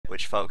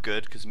which felt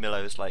good because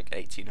Millow's like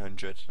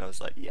 1800, and I was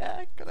like,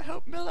 yeah, gotta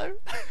help Millow.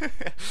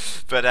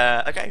 But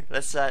okay,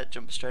 let's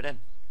jump straight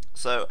in.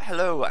 So,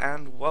 hello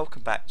and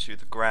welcome back to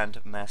the Grand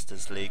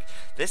Masters League.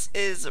 This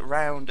is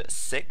round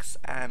 6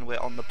 and we're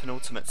on the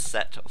penultimate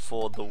set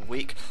for the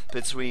week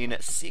between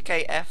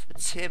CKF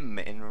Tim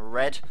in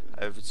red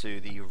over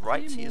to the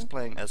right. He is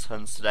playing as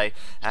Huns today,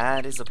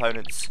 and his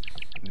opponents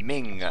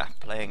Ming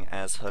playing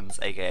as Huns,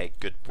 aka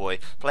Good Boy,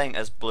 playing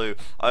as blue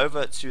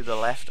over to the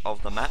left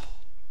of the map.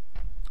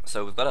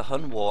 So we've got a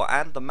Hun war,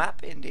 and the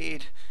map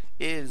indeed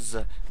is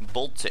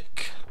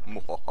Baltic.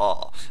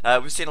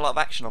 We've seen a lot of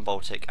action on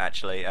Baltic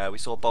actually. We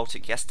saw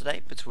Baltic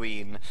yesterday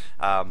between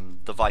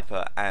the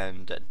Viper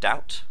and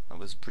Doubt. That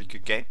was a pretty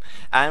good game.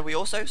 And we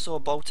also saw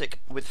Baltic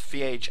with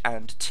Fiage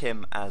and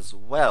Tim as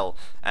well.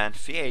 And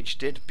Fiage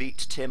did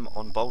beat Tim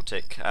on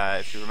Baltic.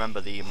 If you remember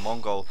the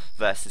Mongol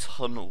versus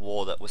Hun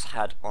war that was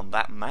had on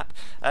that map.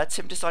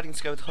 Tim deciding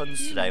to go with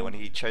Huns today when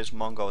he chose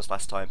Mongols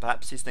last time.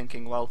 Perhaps he's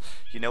thinking, well,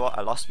 you know what?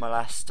 I lost my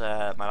last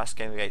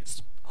game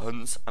against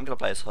Huns. I'm going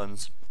to play as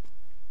Huns,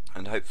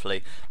 and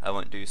hopefully I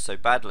won't do so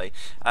badly.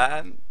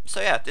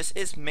 So yeah, this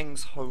is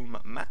Ming's home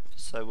map,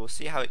 so we'll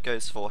see how it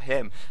goes for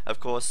him. Of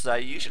course,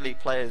 usually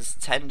players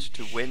tend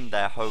to win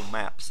their home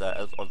maps.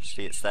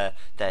 Obviously it's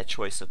their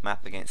choice of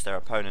map against their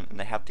opponent, and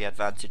they have the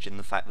advantage in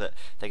the fact that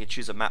they can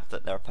choose a map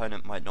that their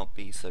opponent might not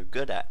be so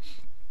good at.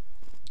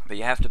 But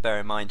you have to bear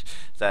in mind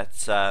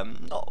that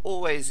not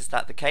always is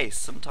that the case.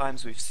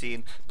 Sometimes we've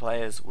seen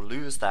players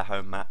lose their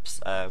home maps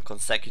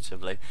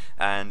consecutively,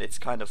 and it's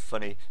kind of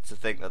funny to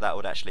think that that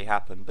would actually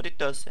happen. But it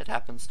does, it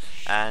happens,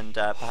 and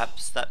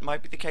perhaps that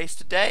might be the case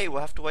today.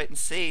 We'll have to wait and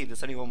see.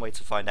 There's only one way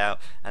to find out,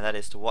 and that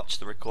is to watch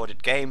the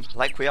recorded game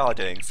like we are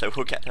doing. So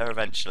we'll get there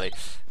eventually.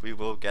 We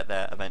will get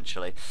there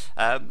eventually.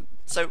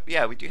 So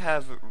yeah, we do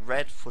have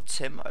red for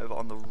Tim over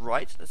on the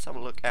right. Let's have a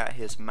look at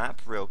his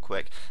map real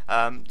quick.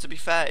 To be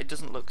fair, it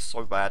doesn't look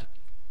so bad.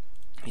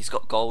 He's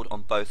got gold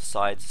on both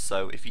sides,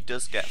 so if he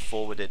does get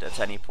forwarded at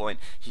any point,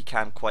 he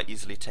can quite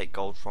easily take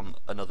gold from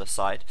another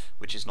side,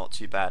 which is not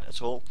too bad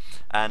at all.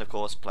 And of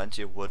course,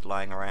 plenty of wood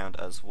lying around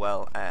as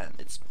well, and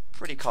it's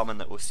pretty common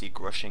that we'll see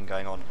grushing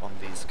going on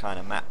these kind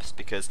of maps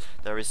because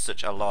there is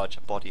such a large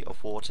body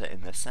of water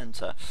in the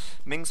center.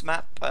 Ming's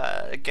map,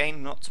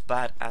 again, not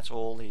bad at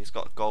all. He's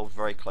got gold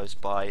very close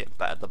by,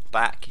 but at the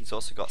back he's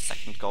also got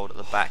second gold at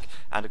the back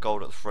and a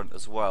gold at the front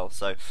as well.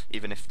 So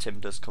even if Tim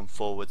does come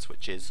forwards,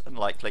 which is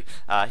unlikely,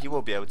 he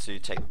will be able to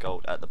take the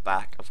gold at the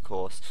back, of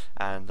course,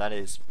 and that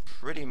is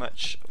pretty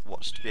much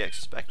what's to be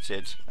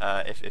expected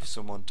if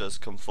someone does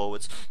come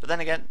forwards. But then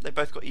again, they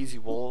both got easy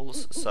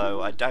walls,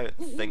 so I don't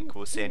think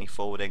we'll see any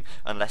forwarding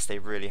unless they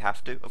really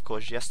have to. Of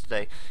course,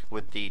 yesterday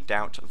with the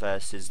Doubt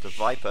versus the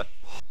Viper,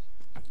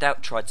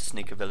 Doubt tried to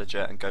sneak a villager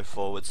and go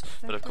forwards,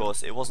 but of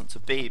course it wasn't to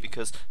be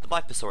because the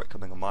Viper saw it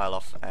coming a mile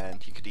off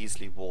and he could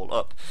easily wall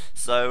up.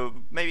 So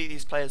maybe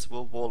these players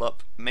will wall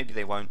up, maybe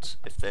they won't.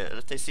 If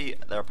they see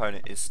their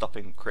opponent is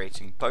stopping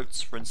creating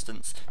boats, for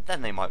instance,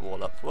 then they might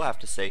wall up. We'll have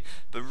to see.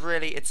 But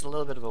really, it's a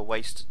little bit of a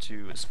waste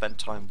to spend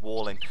time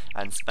walling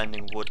and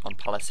spending wood on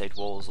palisade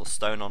walls or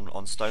stone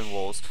on stone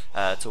walls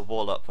to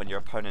wall up when your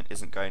opponent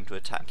isn't going to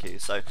attack you.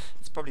 So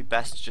it's probably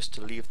best just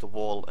to leave the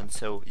wall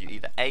until you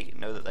either A,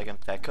 know that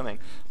they're coming,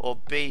 or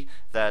B,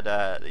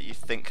 that you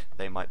think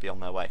they might be on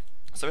their way.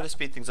 So we're going to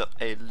speed things up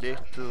a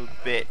little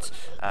bit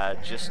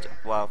just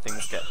while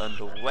things get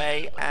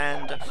underway,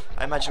 and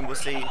I imagine we'll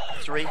see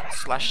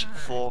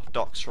 3/4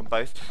 docks from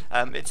both.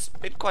 It's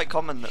been quite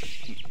common that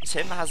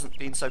Tim hasn't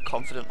been so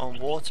confident on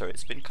water.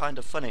 It's been kind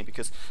of funny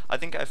because I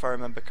think, if I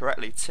remember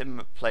correctly,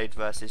 Tim played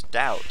versus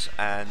Doubt,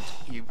 and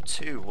he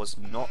too was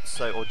not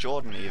so, or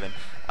Jordan even,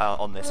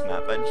 on this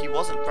map, and he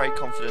wasn't very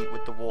confident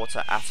with the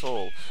water at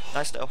all.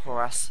 Nice little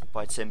harass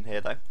by Tim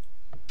here though,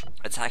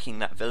 attacking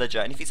that villager,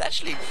 and if he's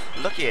actually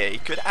lucky here, he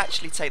could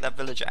actually take that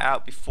villager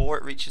out before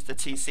it reaches the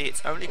TC.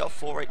 It's only got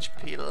 4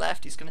 HP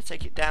left. He's going to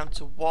take it down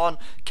to 1.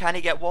 Can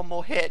he get one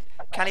more hit?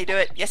 Can he do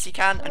it? Yes, he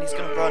can, and he's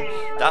going to run.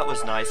 That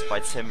was nice by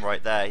Tim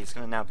right there. He's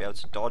going to now be able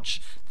to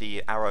dodge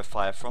the arrow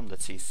fire from the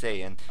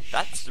TC, and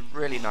that's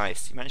really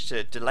nice. He managed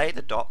to delay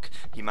the dock,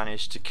 he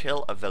managed to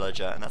kill a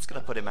villager, and that's going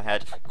to put him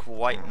ahead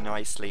quite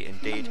nicely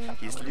indeed.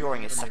 He's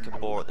luring his second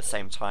boar at the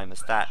same time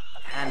as that,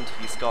 and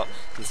he's got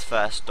his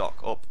first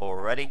dock up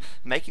already,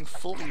 making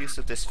full use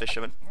of this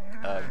fisherman.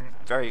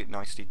 Very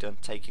nicely done,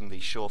 taking the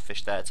shore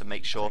fish there to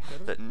make sure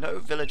that no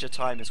villager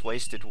time is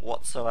wasted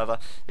whatsoever.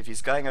 If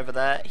he's going over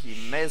there,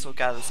 he may as well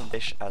gather some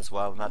fish as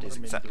well, and that is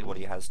exactly what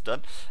he has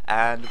done.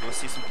 And we'll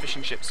see some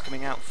fishing ships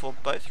coming out for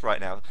both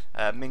right now.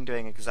 Ming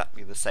doing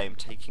exactly the same,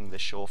 taking the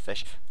shore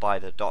fish by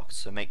the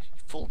docks to make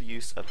full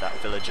use of that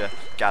villager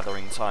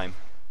gathering time,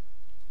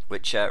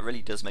 which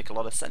really does make a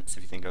lot of sense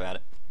if you think about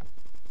it.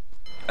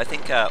 I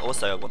think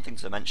also one thing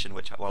to mention,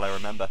 which while I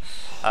remember,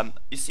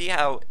 you see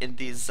how in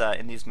these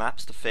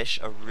maps the fish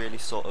are really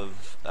sort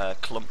of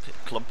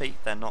clumpy.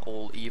 They're not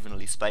all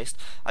evenly spaced.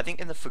 I think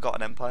in the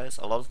Forgotten Empires,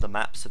 a lot of the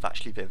maps have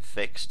actually been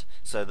fixed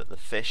so that the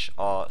fish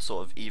are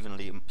sort of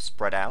evenly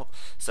spread out.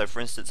 So, for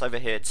instance, over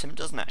here, Tim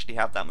doesn't actually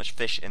have that much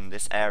fish in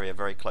this area,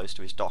 very close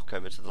to his dock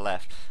over to the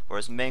left.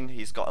 Whereas Ming,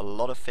 he's got a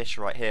lot of fish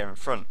right here in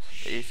front.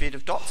 If he'd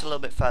have docked a little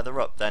bit further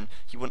up, then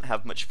he wouldn't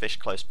have much fish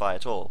close by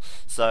at all.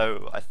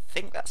 So I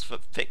think that's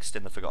fixed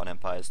in the Forgotten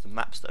Empires. The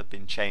maps that have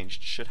been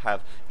changed should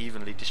have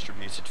evenly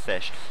distributed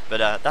fish.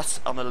 But that's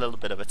on a little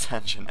bit of a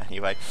tangent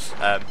anyway.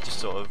 Just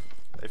sort of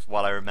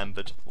while I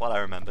remembered.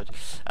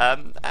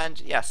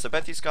 And yeah, so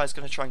both these guys are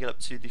going to try and get up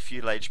to the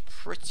feudal age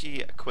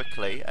pretty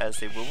quickly, as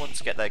they will want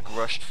to get their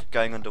Grush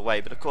going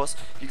underway. But of course,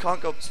 you can't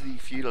go up to the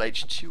feudal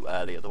age too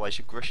early, otherwise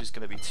your Grush is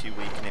going to be too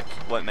weak and it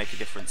won't make a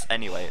difference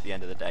anyway at the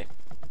end of the day.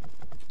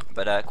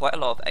 But quite a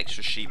lot of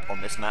extra sheep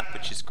on this map,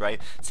 which is great.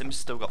 Tim's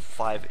still got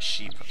 5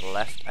 sheep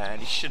left,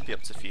 and he should be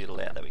up to feudal.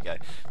 Yeah, there we go.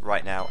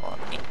 Right now on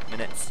 8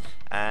 minutes,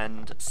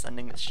 and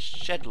sending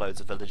shed loads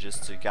of villagers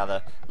to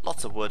gather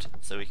lots of wood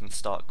so we can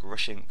start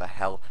grushing the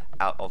hell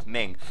out of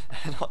Ming.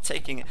 Not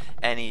taking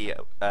any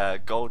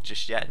gold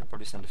just yet. He'll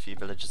probably send a few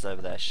villagers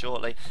over there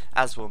shortly,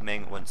 as will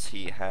Ming once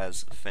he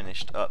has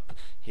finished up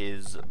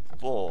his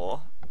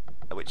boar,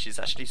 which is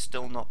actually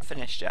still not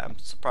finished yet. I'm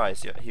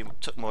surprised. He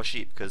took more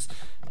sheep because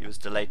he was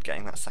delayed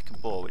getting that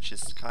second boar, which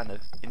is kind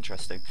of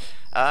interesting.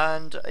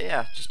 And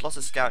yeah, just lots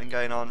of scouting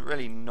going on.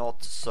 Really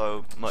not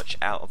so much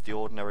out of the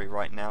ordinary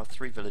right now.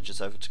 3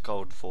 villagers over to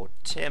gold for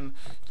Tim.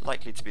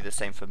 Likely to be the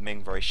same for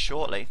Ming very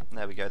shortly.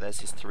 There we go.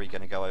 There's his 3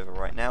 going to go over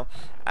right now.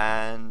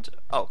 And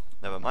oh,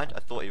 never mind.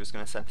 I thought he was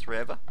going to send 3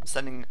 over.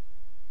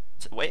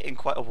 Waiting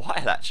quite a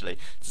while actually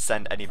to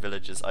send any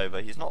villagers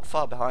over. He's not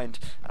far behind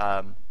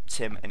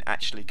Tim in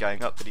actually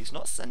going up, but he's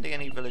not sending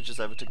any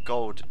villagers over to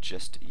gold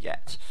just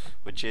yet,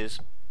 which is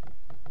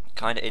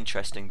kind of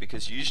interesting,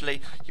 because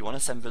usually you want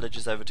to send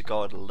villagers over to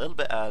gold a little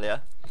bit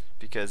earlier,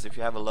 because if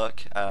you have a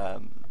look,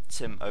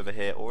 Tim over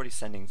here already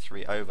sending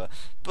 3 over,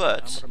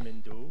 but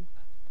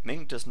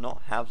Ming does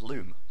not have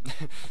loom.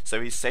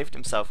 So he's saved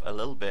himself a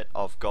little bit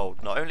of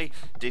gold. Not only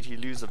did he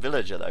lose a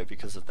villager though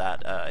because of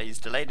that, he's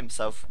delayed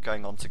himself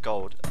going on to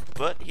gold,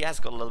 but he has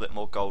got a little bit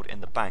more gold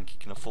in the bank. He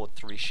can afford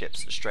 3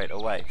 ships straight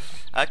away.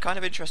 Kind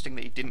of interesting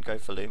that he didn't go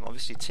for loom.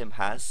 Obviously Tim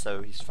has,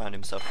 so he's found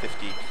himself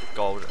 50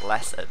 gold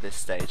less at this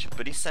stage,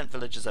 but he sent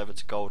villagers over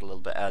to gold a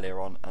little bit earlier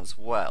on as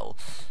well.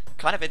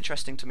 Kind of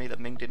interesting to me that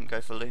Ming didn't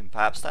go for loom.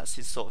 Perhaps that's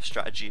his sort of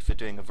strategy for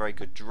doing a very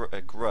good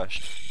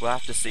grush. We'll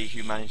have to see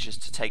who manages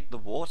to take the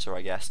water,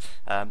 I guess.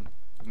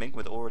 Ming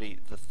with already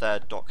the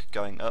 3rd dock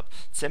going up.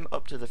 Tim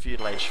up to the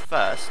feudal age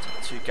first.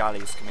 2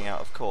 galleys coming out,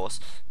 of course.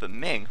 But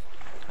Ming,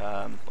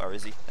 where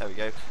is he? There we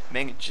go.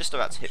 Ming just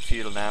about to hit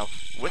feudal now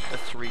with the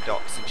 3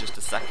 docks in just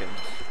a second,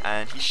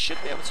 and he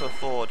should be able to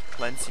afford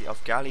plenty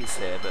of galleys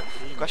here. But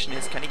the question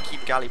is, can he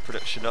keep galley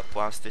production up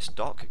whilst this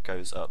dock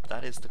goes up?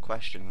 That is the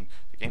question.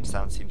 The game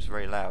sound seems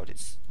very loud.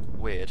 It's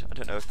weird. I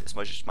don't know if it's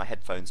just my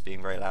headphones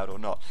being very loud or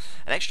not.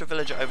 An extra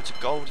villager over to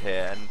gold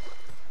here, and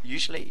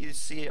usually you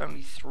see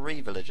only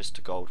 3 villagers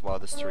to gold while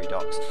there's 3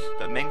 docks,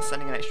 but Ming's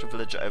sending an extra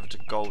villager over to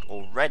gold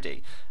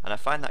already, and I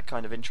find that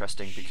kind of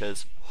interesting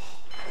because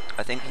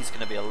I think he's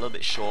going to be a little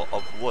bit short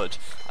of wood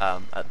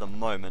at the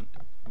moment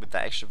with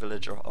that extra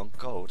villager on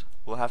gold.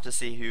 We'll have to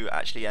see who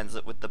actually ends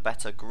up with the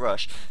better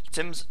grush.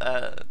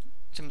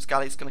 Tim's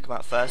galley's going to come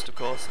out first, of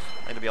course.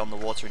 They're going to be on the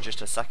water in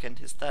just a second.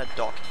 His 3rd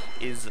dock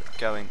is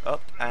going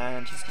up,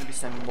 and he's going to be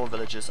sending more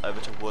villagers over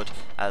to wood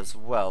as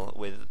well,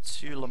 with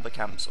 2 lumber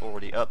camps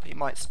already up. He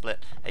might split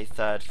a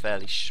 3rd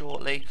fairly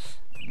shortly.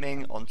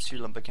 Ming on 2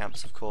 lumber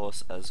camps, of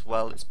course, as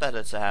well. It's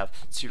better to have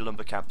 2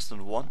 lumber camps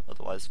than 1,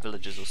 otherwise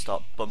villagers will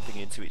start bumping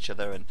into each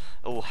other and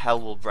all hell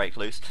will break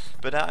loose.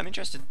 But I'm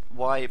interested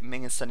why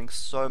Ming is sending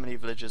so many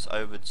villagers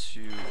over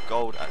to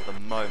gold at the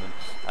moment.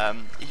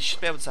 He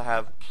should be able to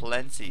have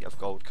plenty of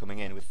gold coming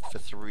in for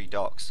 3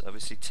 docks.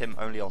 Obviously Tim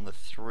only on the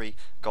 3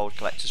 gold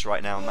collectors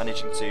right now,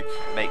 managing to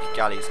make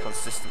galleys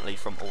consistently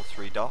from all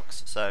 3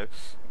 docks. So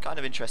kind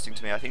of interesting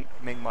to me. I think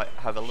Ming might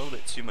have a little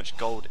bit too much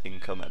gold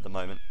income at the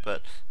moment,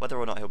 but whether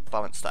or not he'll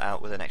balance that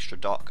out with an extra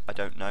dock, I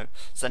don't know.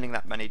 Sending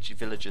that many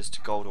villagers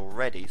to gold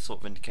already sort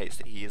of indicates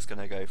that he is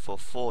going to go for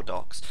 4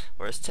 docks,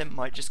 whereas Tim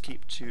might just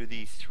keep to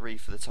the 3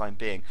 for the time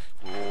being,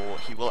 or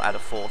he will add a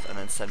 4th and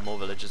then send more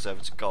villagers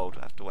over to gold.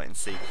 We'll have to wait and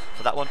see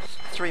for that one.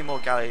 3 more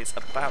galleys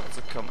about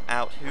to come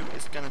out. Who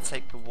is going to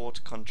take the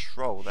water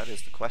control? That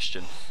is the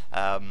question.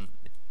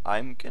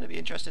 I'm going to be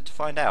interested to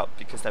find out,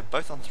 because they're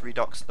both on 3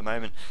 docks at the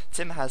moment.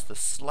 Tim has the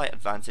slight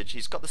advantage.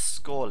 He's got the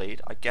score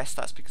lead. I guess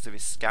that's because of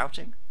his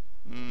scouting.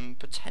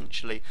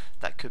 Potentially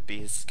that could be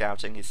his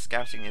scouting. His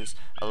scouting is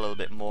a little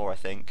bit more, I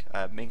think.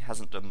 Ming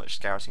hasn't done much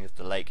scouting of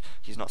the lake.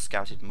 He's not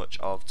scouted much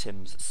of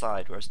Tim's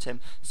side, whereas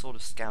Tim sort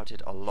of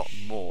scouted a lot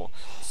more.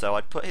 So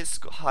I'd put his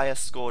higher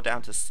score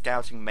down to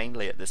scouting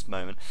mainly at this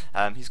moment.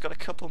 He's got a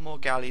couple more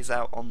galleys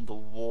out on the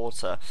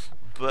water,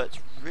 but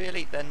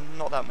really they're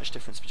not that much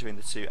difference between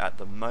the two at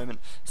the moment.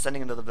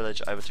 Sending another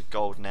village over to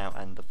gold now,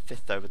 and the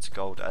 5th over to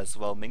gold as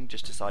well. Ming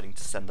just deciding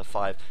to send the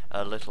 5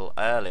 a little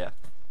earlier.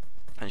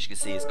 And as you can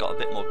see, he's got a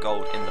bit more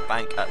gold in the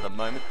bank at the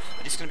moment,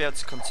 but he's going to be able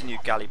to continue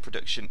galley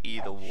production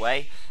either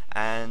way.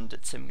 And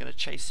Tim going to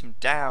chase him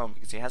down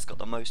because he has got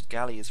the most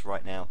galleys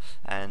right now.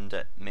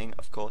 And Ming,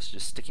 of course,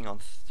 just sticking on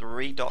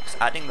 3 docks,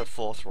 adding the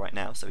 4th right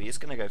now, so he is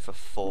going to go for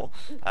 4.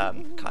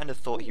 Kind of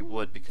thought he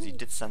would because he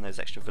did send those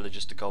extra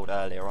villagers to gold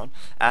earlier on.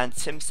 And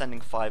Tim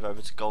sending 5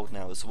 over to gold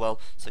now as well,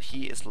 so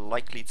he is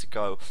likely to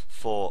go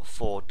for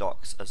 4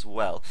 docks as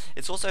well.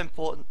 It's also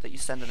important that you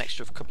send an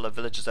extra couple of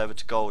villagers over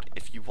to gold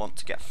if you want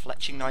to get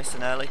fletching nice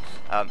and early.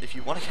 If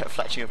you want to get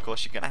fletching, of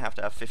course, you're going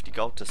to have 50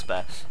 gold to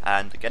spare,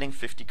 and getting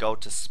 50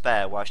 gold to spare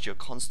whilst you're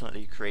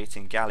constantly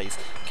creating galleys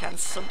can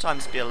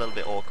sometimes be a little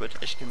bit awkward.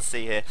 As you can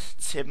see here,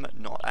 Tim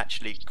not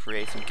actually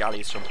creating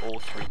galleys from all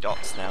 3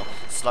 docks now,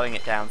 slowing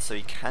it down so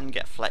he can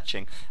get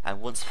fletching,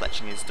 and once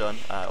fletching is done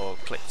or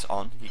clicked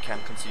on, he can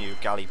continue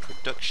galley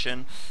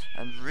production.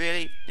 And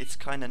really it's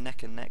kind of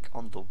neck and neck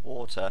on the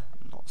water.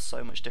 Not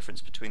so much difference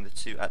between the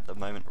two at the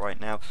moment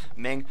right now.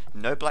 Ming,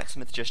 no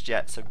blacksmith just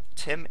yet, so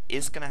Tim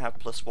is going to have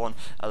 +1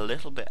 a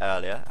little bit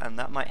earlier, and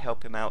that might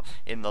help him out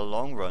in the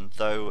long run,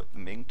 though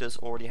Ming does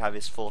already have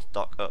his 4th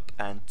dock up,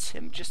 and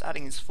Tim just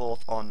adding his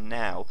 4th on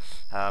now.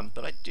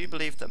 But I do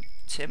believe that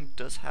Tim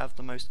does have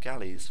the most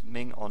galleys.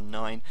 Ming on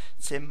 9,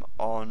 Tim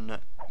on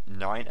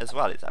 9 as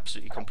well. It's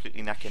absolutely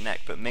completely neck and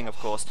neck, but Ming, of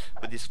course,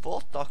 with his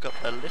 4th dock up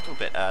a little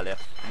bit earlier,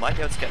 might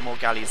be able to get more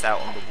galleys out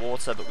on the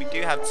water. But we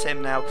do have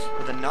Tim now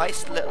with a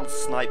nice little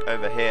snipe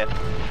over here,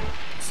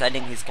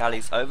 sending his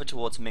galleys over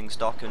towards Ming's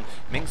dock, and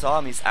Ming's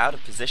army's out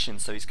of position,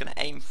 so he's going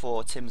to aim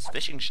for Tim's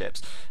fishing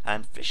ships.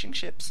 And fishing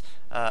ships,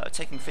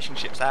 taking fishing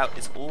ships out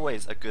is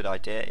always a good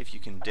idea if you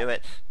can do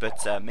it,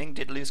 but Ming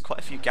did lose quite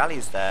a few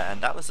galleys there,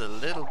 and that was a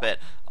little bit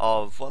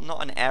of, well,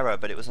 not an error,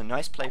 but it was a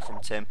nice play from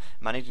Tim,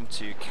 managing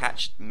to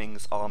catch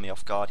Ming's army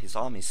off guard. His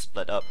army's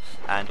split up,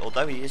 and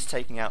although he is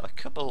taking out a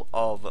couple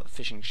of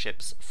fishing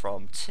ships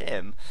from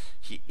Tim,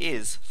 he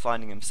is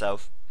finding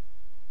himself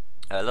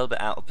a little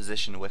bit out of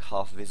position with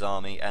half of his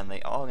army, and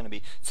they are going to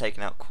be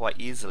taken out quite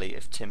easily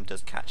if Tim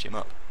does catch him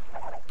up.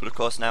 But of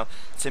course now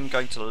Tim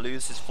going to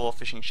lose his 4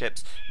 fishing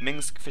ships.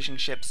 Ming's fishing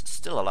ships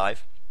still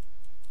alive,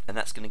 and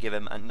that's going to give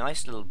him a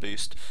nice little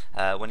boost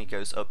when he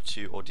goes up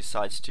to, or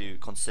decides to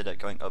consider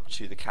going up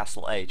to, the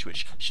castle age,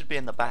 which should be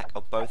in the back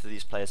of both of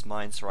these players'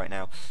 minds right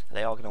now.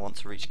 They are going to want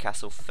to reach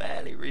castle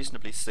fairly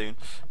reasonably soon.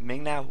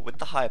 Ming now with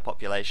the higher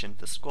population,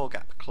 the score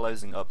gap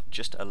closing up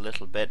just a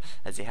little bit,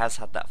 as he has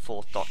had that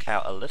 4th dock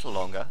out a little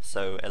longer,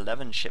 so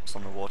 11 ships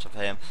on the water for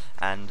him,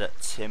 and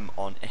Tim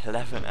on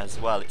 11 as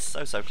well. It's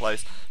so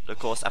close, but of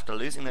course after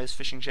losing those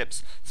fishing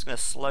ships, it's going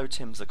to slow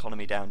Tim's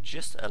economy down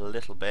just a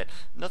little bit.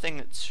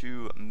 Nothing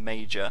too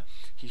major.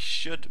 He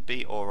should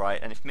be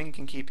alright, and if Ming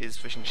can keep his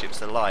fishing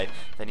ships alive,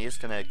 then he is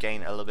going to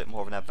gain a little bit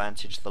more of an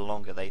advantage the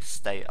longer they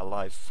stay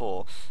alive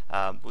for.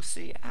 We'll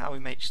see how he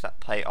makes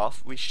that pay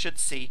off. We should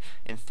see,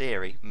 in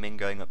theory, Ming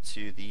going up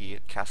to the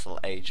castle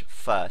age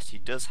first. He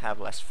does have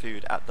less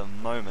food at the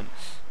moment,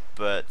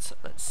 but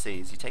let's see,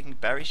 is he taking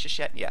berries just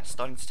yet? Yeah,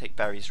 starting to take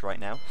berries right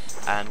now,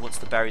 and once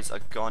the berries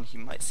are gone, he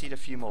might seed a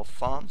few more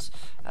farms.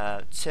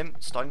 Tim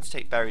starting to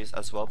take berries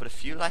as well, but a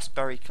few less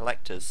berry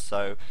collectors,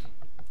 so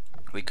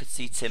we could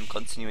see Tim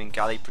continuing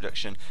galley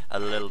production a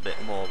little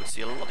bit more. We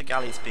see a lot of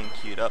galleys being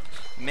queued up.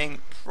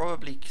 Ming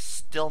probably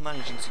still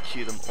managing to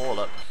queue them all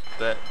up,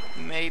 but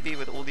maybe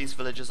with all these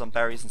villagers on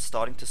berries and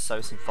starting to sow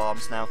some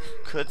farms now,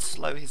 could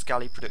slow his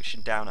galley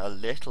production down a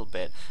little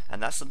bit,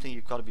 and that's something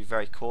you've got to be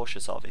very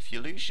cautious of. If you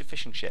lose your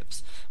fishing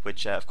ships,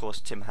 which of course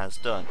Tim has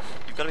done,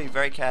 you've got to be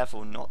very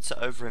careful not to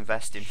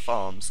overinvest in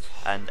farms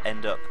and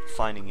end up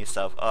finding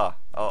yourself,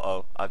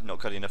 I've not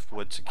got enough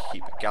wood to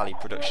keep galley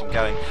production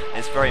going. And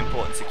it's very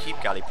important to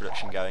keep galley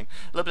production going.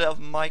 A little bit of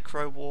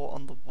micro war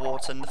on the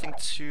water, nothing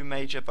too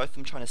major, both of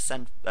them trying to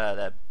send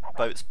their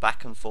boats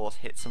back and forth,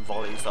 hit some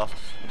volleys off,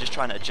 and just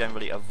trying to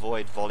generally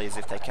avoid volleys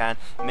if they can.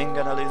 Ming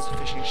gonna lose a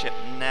fishing ship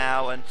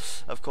now, and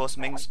of course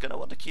Ming's gonna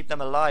want to keep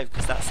them alive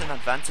because that's an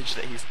advantage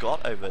that he's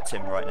got over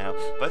Tim right now.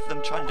 Both of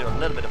them trying to do a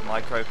little bit of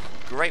micro.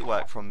 Great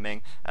work from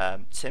Ming.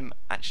 Tim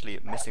actually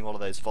missing all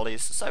of those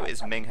volleys, so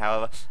is Ming,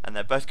 however, and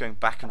they're both going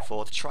back and forth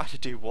north, try to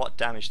do what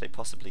damage they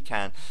possibly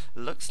can.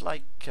 Looks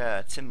like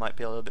Tim might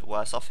be a little bit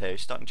worse off here.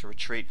 He's starting to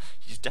retreat.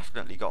 He's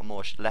definitely got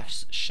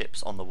less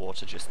ships on the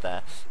water just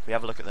there. If we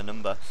have a look at the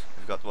number,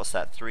 we've got, what's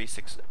that, 3,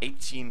 6,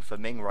 18 for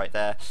Ming right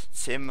there.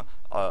 Tim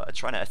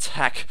trying to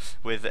attack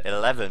with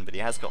 11, but he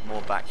has got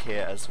more back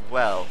here as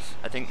well.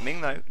 I think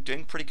Ming, though,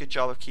 doing a pretty good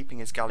job of keeping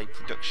his galley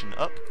production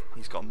up.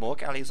 He's got more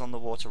galleys on the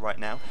water right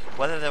now.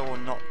 Whether they're or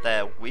not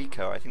they're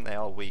weaker, I think they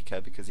are weaker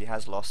because he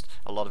has lost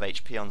a lot of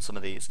HP on some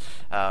of these.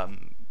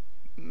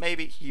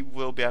 Maybe he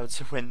will be able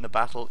to win the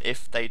battle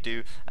if they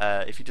do,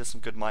 if he does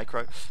some good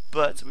micro.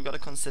 But we've got to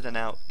consider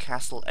now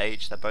Castle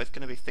H. They're both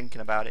going to be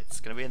thinking about it.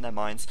 It's going to be in their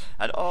minds.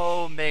 And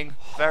oh, Ming,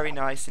 very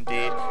nice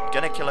indeed.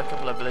 Going to kill a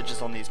couple of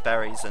villagers on these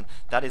berries, and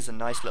that is a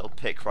nice little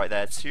pick right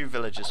there. 2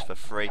 villagers for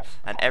free,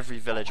 and every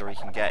villager he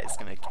can get is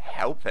going to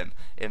help him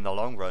in the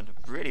long run.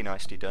 Really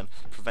nicely done,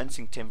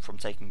 preventing Tim from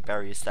taking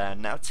berries there.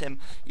 And now Tim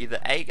either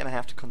A, going to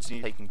have to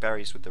continue taking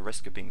berries with the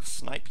risk of being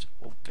sniped,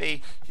 or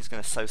B, he's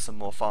going to sow some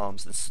more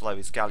farms and slow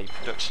his galley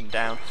production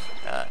down.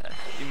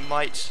 He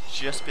might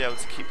just be able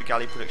to keep the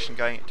galley production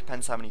going. It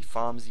depends how many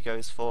farms he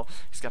goes for.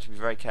 He's got to be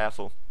very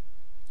careful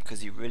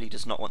because he really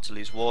does not want to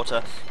lose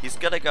water. He's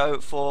gonna go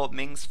for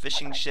Ming's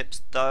fishing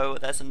ships though.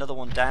 There's another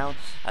one down,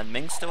 and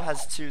Ming still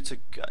has two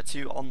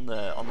on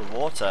the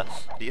water.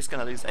 But he is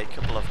gonna lose a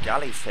couple of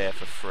galleys here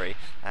for free,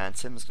 and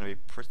Tim's gonna be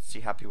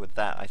pretty happy with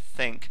that, I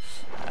think.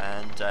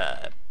 And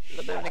a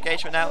little bit of an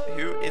engagement now.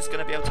 Who is going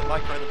to be able to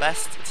micro the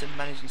best? Tim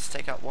managing to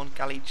take out one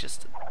galley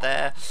just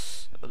there.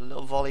 A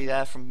little volley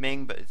there from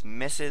Ming, but it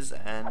misses,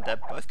 and they're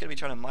both going to be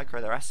trying to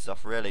micro their asses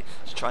off really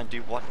to try and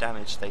do what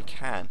damage they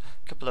can.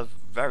 A couple of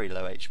very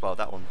low HP, well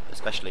that one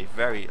especially,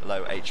 very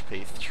low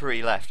HP,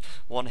 3 left.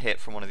 1 hit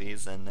from one of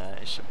these and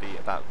it should be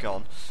about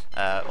gone,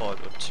 or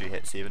 2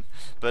 hits even.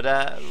 But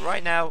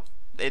right now,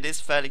 it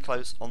is fairly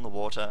close on the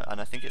water, and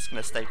I think it's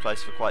going to stay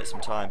close for quite some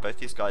time. Both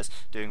these guys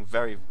doing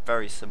very,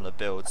 very similar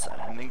builds.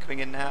 And Ming coming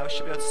in now,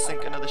 should be able to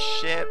sink another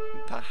ship,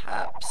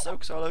 perhaps. So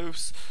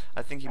close.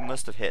 I think he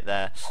must have hit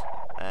there.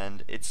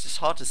 And it's just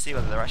hard to see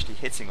whether they're actually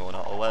hitting or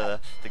not, or whether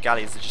the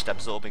galleys are just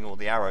absorbing all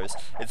the arrows.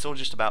 It's all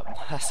just about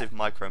massive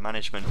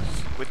micromanagement.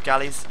 With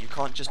galleys, you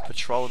can't just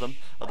patrol them,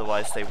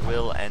 otherwise they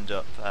will end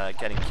up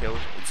getting killed.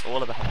 It's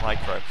all about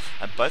micro,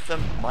 and both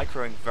of them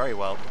microing very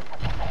well,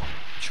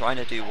 trying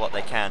to do what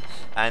they can.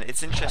 And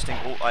it's interesting,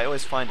 I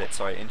always find it,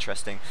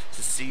 interesting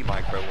to see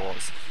micro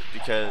wars,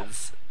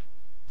 because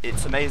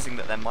it's amazing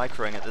that they're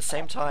microing. At the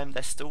same time,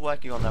 they're still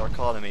working on their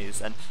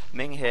economies, and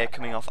Ming here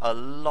coming off a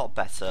lot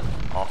better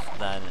off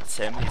than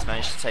Tim. He's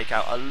managed to take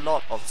out a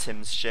lot of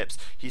Tim's ships.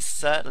 He's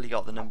certainly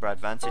got the number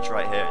advantage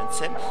right here, and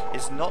Tim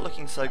is not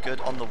looking so good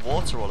on the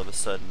water all of a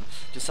sudden,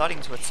 deciding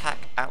to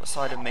attack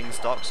outside of Ming's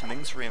docks.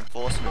 Ming's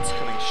reinforcements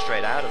coming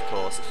straight out, of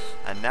course,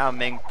 and now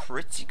Ming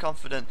pretty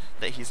confident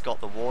that he's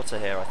got the water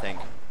here, I think.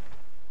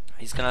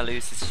 He's going to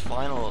lose his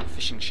final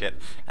fishing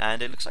ship,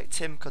 and it looks like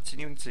Tim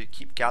continuing to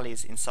keep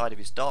galleys inside of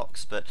his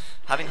docks, but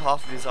having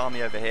half of his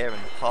army over here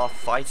and half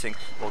fighting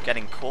or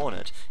getting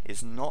cornered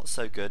is not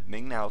so good.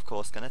 Ming now, of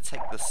course, going to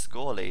take the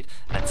score lead,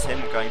 and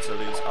Tim going to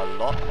lose a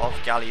lot of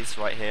galleys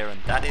right here,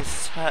 and that is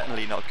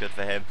certainly not good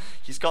for him.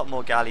 He's got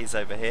more galleys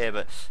over here,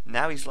 but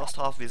now he's lost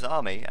half of his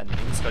army, and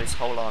Ming's got his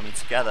whole army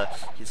together.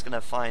 He's going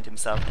to find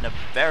himself in a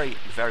very,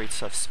 very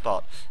tough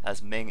spot,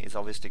 as Ming is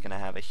obviously going to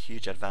have a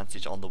huge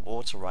advantage on the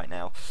water right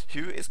now.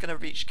 Who is going to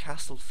reach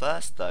castle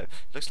first though?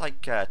 Looks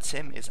like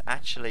Tim is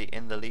actually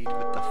in the lead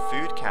with the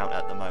food count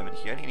at the moment.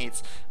 He only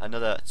needs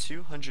another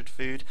 200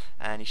 food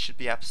and he should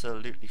be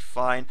absolutely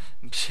fine.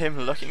 Tim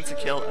looking to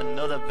kill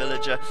another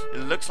villager. It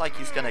looks like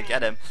he's going to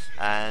get him,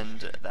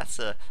 and that's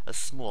a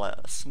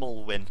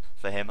small win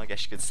for him, I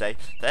guess you could say.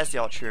 There's the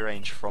archery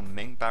range from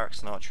Ming,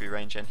 barracks and archery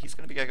range, and he's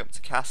going to be going up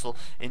to castle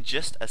in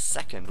just a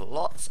second.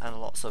 Lots and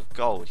lots of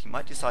gold. He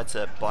might decide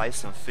to buy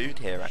some food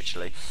here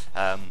actually,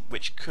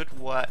 which could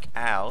work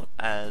out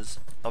as,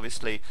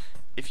 obviously,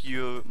 if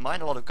you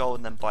mine a lot of gold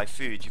and then buy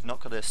food, you've not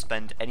got to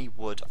spend any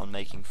wood on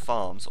making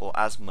farms, or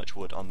as much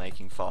wood on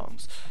making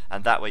farms,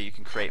 and that way you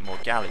can create more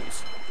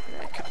galleys.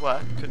 Yeah, it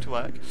could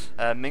work.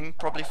 Ming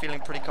probably feeling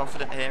pretty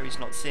confident here. He's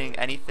not seeing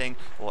anything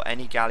or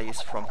any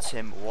galleys from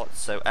Tim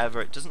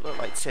whatsoever. It doesn't look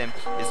like Tim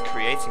is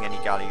creating any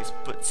galleys,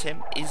 but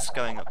Tim is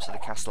going up to the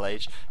castle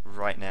age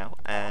right now,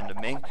 and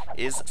Ming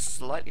is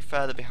slightly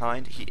further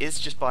behind. He is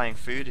just buying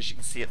food, as you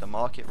can see at the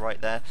market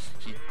right there.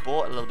 He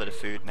bought a little bit of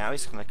food. Now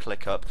he's going to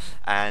click up,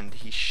 and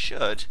he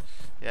should,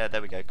 yeah,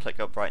 there we go, click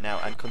up right now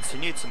and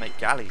continue to make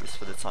galleys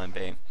for the time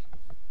being.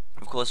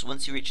 Of course,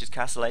 once he reaches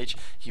castle age,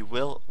 he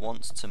will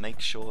want to make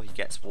sure he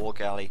gets war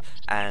galley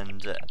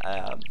and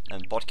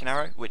bodkin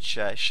arrow, which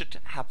should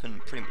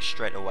happen pretty much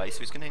straight away.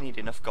 So he's going to need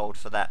enough gold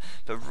for that.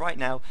 But right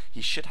now,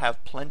 he should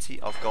have plenty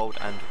of gold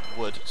and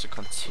wood to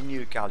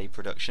continue galley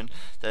production.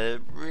 There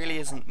really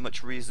isn't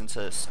much reason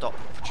to stop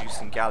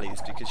producing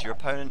galleys, because your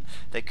opponent,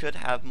 they could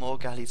have more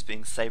galleys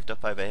being saved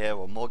up over here,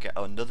 or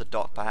or another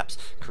dock perhaps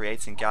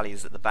creating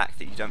galleys at the back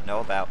that you don't know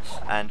about.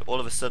 And all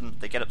of a sudden,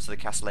 they get up to the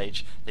castle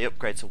age, they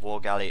upgrade to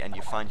war galley, and and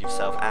you find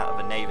yourself out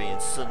of a navy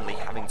and suddenly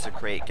having to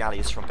create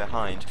galleys from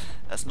behind.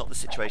 That's not the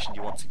situation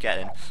you want to get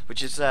in,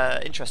 which is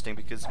interesting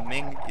because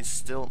Ming is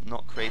still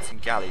not creating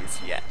galleys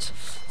yet,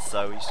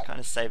 so he's kind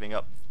of saving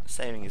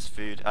his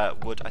food,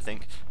 wood, I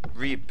think,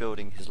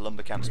 rebuilding his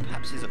lumber camps.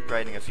 Perhaps he's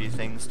upgrading a few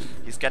things.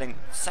 He's getting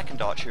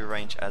second archery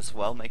range as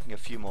well, making a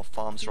few more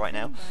farms right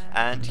now,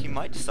 and he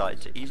might decide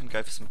to even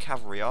go for some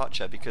cavalry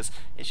archer because,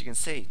 as you can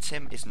see,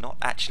 Tim is not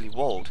actually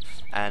walled,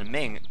 and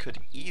Ming could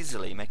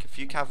easily make a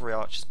few cavalry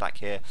archers back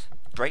here,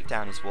 break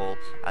down his wall,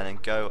 and then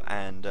go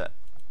and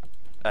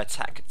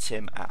attack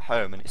Tim at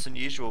home. And it's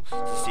unusual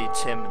to see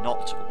Tim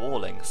not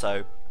walling,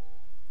 so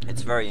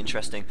it's very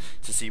interesting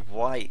to see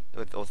why,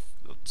 or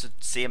to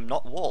see him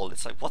not wall.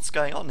 It's like, what's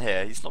going on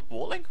here? He's not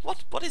walling?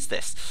 What is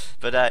this?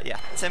 But yeah,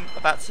 Tim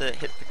about to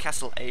hit the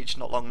castle age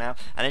not long now,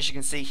 and as you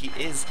can see, he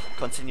is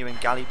continuing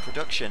galley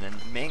production,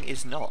 and Ming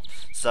is not.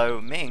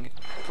 So Ming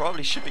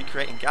probably should be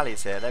creating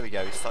galleys here. There we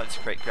go, he started to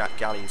create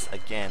galleys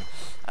again.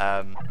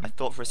 I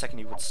thought for a second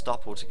he would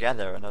stop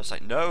altogether, and I was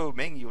like, no,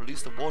 Ming, you'll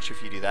lose the water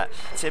if you do that.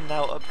 Tim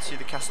now up to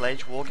the castle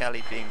age, war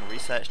galley being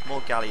researched,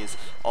 more galleys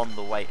on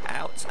the way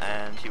out,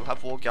 and he'll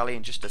have war galley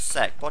in just a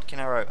sec. Bodkin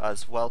arrow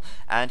as well,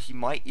 and he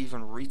might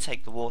even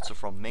retake the water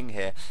from Ming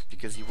here,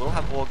 because he will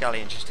have war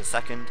galley in just a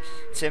second.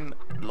 Tim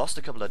lost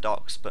a couple of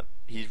docks, but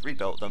he's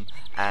rebuilt them,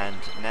 and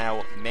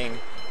now Ming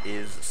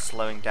is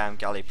slowing down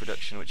galley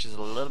production, which is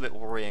a little bit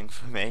worrying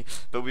for me,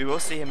 but we will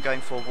see him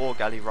going for war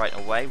galley right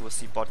away. We'll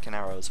see Bodkin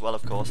arrow as well,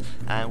 of course,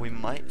 and we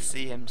might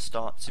see him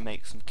start to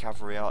make some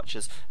cavalry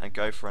archers and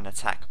go for an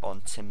attack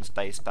on Tim's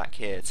base back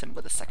here. Tim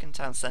with a second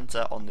town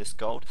centre on this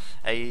gold,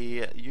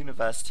 a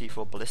university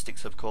for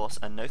ballistics, of course,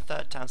 and no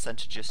third town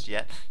centre just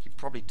yet. He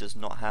probably does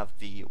not have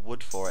the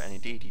wood for it, and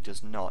indeed he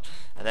does not.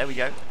 And there we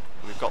go,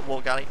 we've got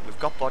war galley, we've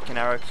got Bodkin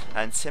arrow,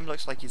 and Tim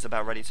looks like he's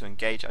about ready to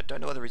engage. I don't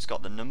know whether he's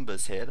got the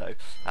numbers here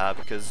though,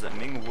 because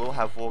Ming will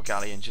have war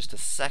galley in just a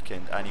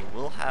second, and he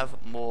will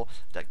have more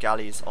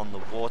galleys on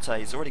the water.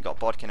 He's already got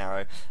Bodkin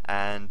arrow,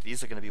 and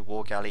these are going to be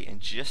war galley in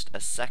just a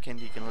second.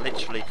 He can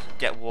literally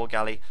get war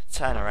galley,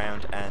 turn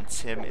around, and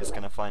Tim is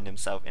going to find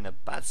himself in a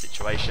bad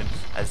situation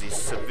as he's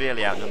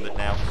severely outnumbered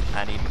now,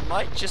 and he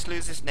might just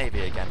lose his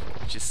navy again,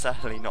 which is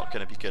certainly not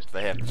going to be good for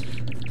him.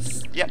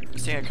 Yep,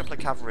 seeing a couple of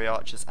cavalry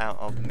archers out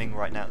of Ming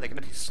right now. They're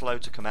going to be slow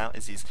to come out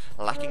as he's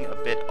lacking a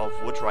bit of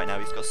wood right now.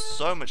 He's got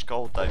so much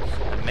gold though,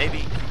 and maybe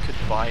he could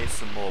buy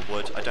some more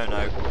wood. I don't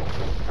know.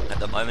 At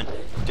the moment,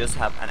 he does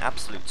have an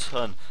absolute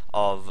ton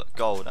of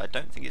gold. I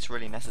don't think it's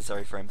really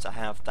necessary for him to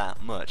have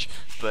that much,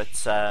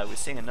 but we're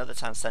seeing another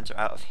town centre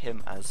out of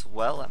him as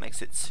well. That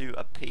makes it 2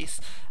 apiece,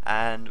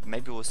 and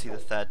maybe we'll see the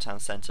third town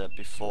centre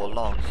before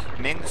long.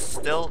 Ming's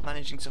still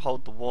managing to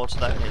hold the water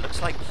though, and it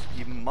looks like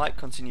he might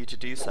continue to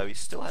do so. He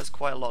still has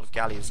quite a lot of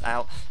galleys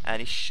out, and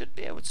he should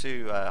be able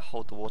to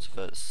hold the water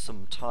for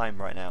some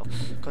time right now.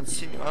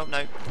 Continue. Oh no,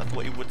 I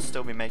thought he would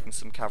still be making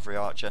some cavalry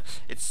archer.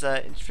 It's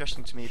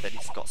interesting to me that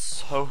he's got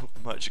so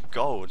much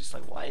gold. It's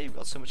like, why have you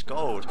got so much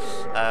gold?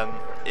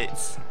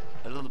 It's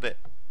a little bit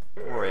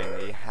worrying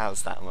that he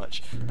has that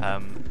much.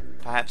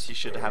 Perhaps you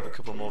should have a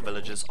couple more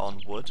villagers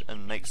on wood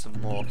and make some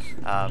more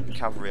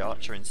cavalry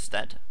archer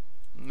instead.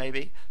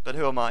 Maybe, but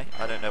who am I?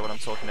 I don't know what I'm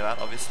talking about,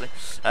 obviously.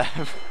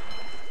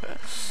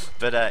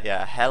 But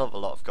yeah, a hell of a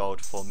lot of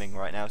gold for Ming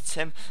right now.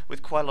 Tim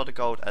with quite a lot of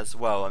gold as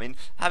well. I mean,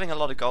 having a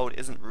lot of gold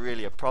isn't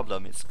really a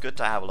problem. It's good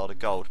to have a lot of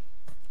gold,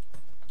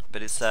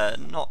 but it's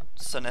not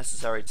so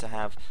necessary to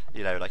have,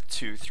 you know, like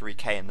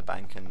 2-3k in the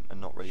bank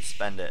and not really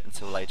spend it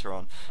until later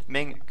on.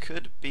 Ming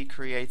could be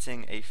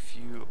creating a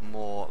few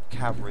more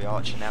cavalry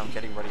archer now and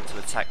getting ready to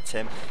attack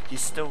Tim.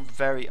 He's still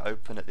very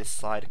open at this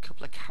side. A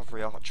couple of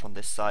cavalry archer on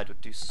this side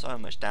would do so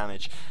much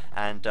damage,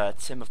 and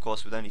Tim, of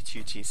course, with only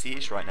 2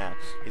 TCs right now,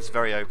 is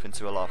very open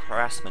to a lot of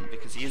harassment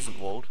because he isn't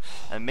walled,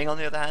 and Ming on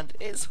the other hand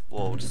is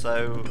walled.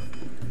 So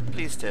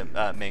please,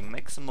 Ming,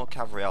 make some more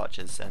cavalry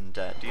archers and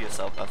do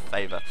yourself a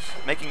favour.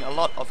 Making a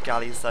lot of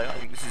galleys though. I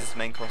think this is his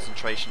main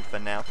concentration for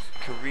now.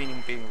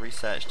 Careening being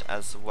researched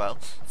as well.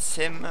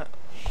 Tim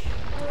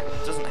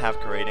doesn't have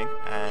careening,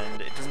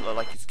 and it doesn't look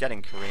like he's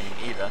getting careening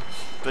either,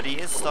 but he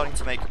is starting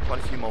to make quite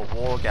a few more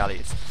war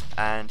galleys,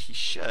 and he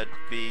should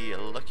be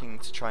looking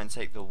to try and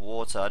take the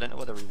water. I don't know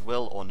whether he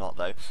will or not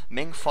though.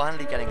 Ming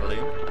finally getting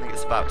loom. I think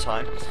it's about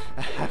time.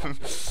 I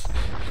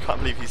can't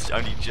believe he's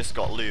only just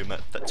got loom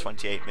at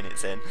 28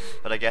 minutes in,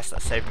 but I guess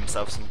that saved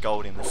himself some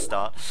gold in the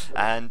start.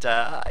 And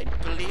I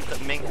believe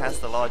that Ming has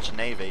the larger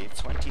navy,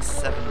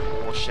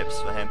 27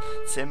 warships for him.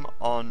 Tim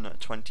on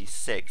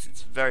 26.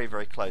 It's very,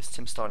 very close.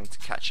 Tim's starting to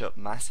catch up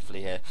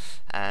massively here,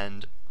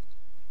 and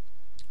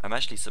I'm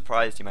actually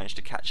surprised he managed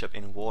to catch up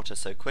in water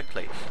so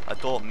quickly. I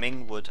thought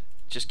Ming would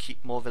just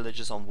keep more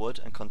villagers on wood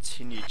and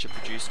continue to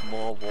produce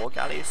more war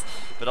galleys,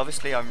 but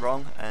obviously I'm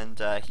wrong, and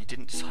he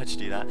didn't decide to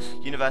do that.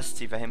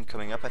 University for him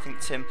coming up. I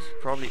think Tim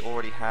probably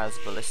already has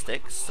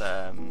ballistics.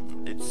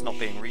 It's not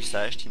being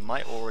researched. He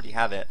might already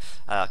have it.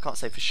 I can't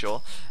say for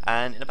sure.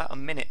 And in about a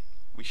minute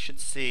we should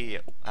see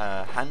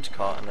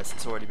handcart, unless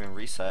it's already been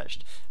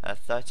researched.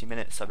 30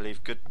 minutes, I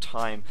believe, good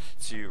time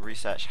to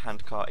research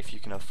handcart if you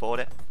can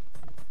afford it.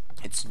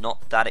 It's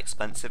not that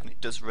expensive, and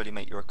it does really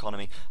make your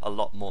economy a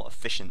lot more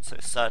efficient, so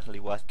it's certainly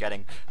worth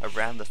getting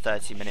around the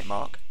 30-minute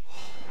mark.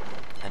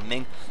 And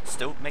Ming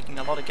still making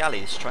a lot of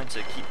galleys, trying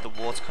to keep the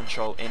water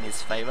control in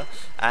his favour.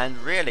 And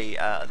really,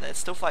 they're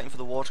still fighting for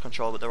the water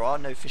control, but there are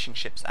no fishing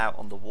ships out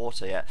on the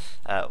water yet,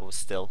 or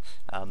still.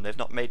 They've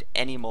not made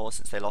any more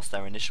since they lost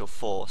their initial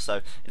 4, so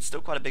it's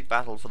still quite a big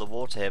battle for the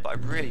water here, but I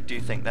really do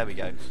think, there we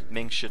go,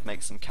 Ming should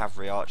make some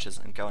cavalry archers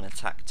and go and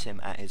attack Tim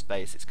at his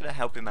base. It's going to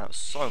help him out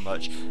so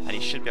much, and he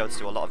should be able to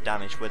do a lot of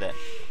damage with it.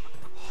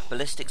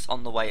 Ballistics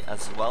on the way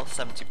as well,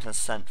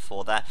 70%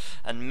 for that,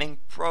 and Ming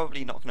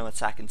probably not going to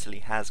attack until he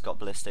has got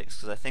ballistics,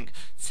 because I think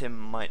Tim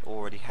might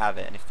already have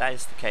it, and if that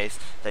is the case,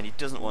 then he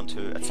doesn't want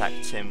to attack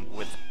Tim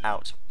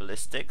without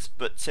ballistics,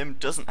 but Tim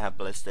doesn't have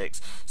ballistics,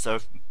 so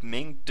if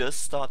Ming does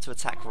start to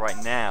attack right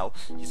now,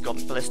 he's got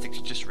ballistics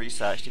just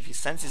researched. If he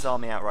sends his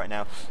army out right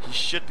now, he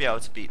should be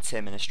able to beat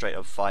Tim in a straight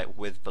up fight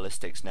with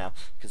ballistics now,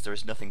 because there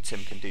is nothing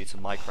Tim can do to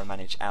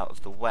micromanage out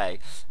of the way.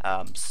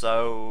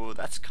 So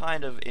that's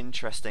kind of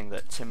interesting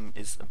that Tim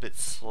is a bit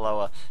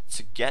slower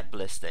to get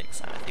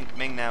ballistics, and I think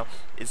Ming now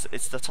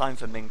it's the time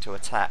for Ming to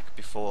attack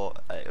before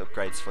it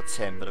upgrades for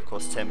Tim, but of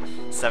course Tim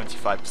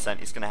 75%,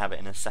 he's going to have it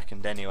in a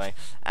second anyway,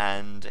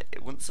 and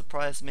it wouldn't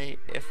surprise me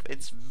if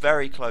it's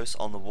very close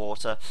on the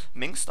water.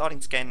 Ming's starting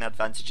to gain an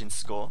advantage in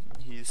score.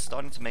 He's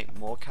starting to make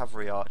more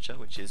cavalry archer,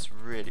 which is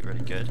really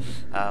good,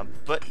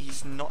 but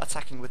he's not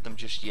attacking with them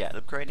just yet.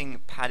 Upgrading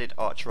padded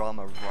archer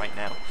armor right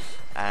now,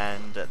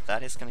 and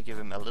that is going to give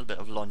him a little bit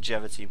of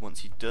longevity once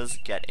he does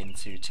get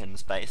into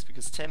Tim's base,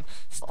 because Tim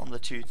is on the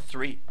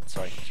three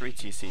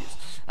TCs,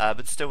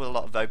 but still with a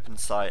lot of open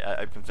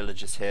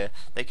villages here.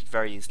 They could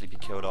very easily be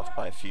killed off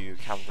by a few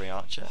cavalry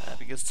archer,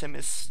 because Tim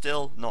is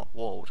still not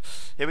walled.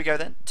 Here we go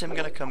then, Tim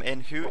going to come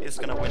in. Who is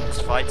going to win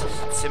this fight?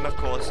 Tim, of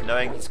course,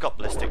 knowing he's got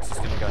ballistics, he's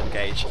going to go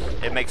engage.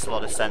 It makes a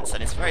lot of sense,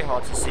 and it's very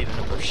hard to see the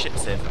number of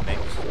ships here for me.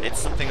 It's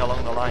something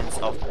along the lines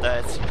of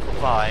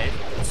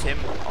 35, Tim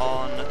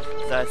on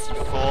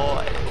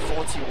 34,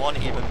 41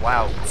 even.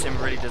 Wow, Tim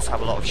really does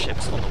have a lot of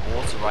ships on the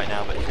water right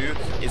now, but who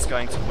is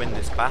going to win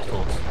this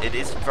battle? It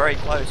is very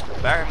close,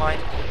 but bear in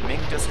mind,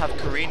 Ming does have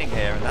careening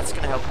here, and that's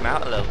going to help him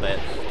out a little bit.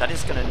 That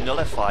is going to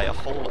nullify a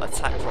whole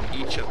attack from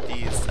each of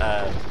these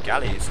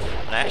galleys,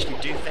 and I actually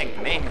do think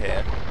Ming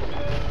here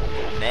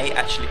may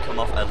actually come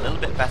off a little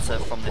bit better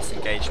from this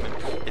engagement.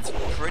 It's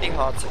pretty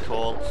hard to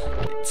call.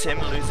 Tim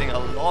losing a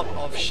lot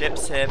of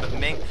ships here, but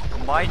Ming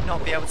might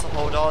not be able to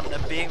hold on. They're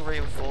being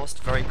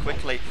reinforced very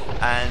quickly,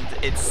 and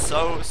it's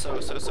so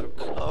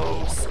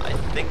close. I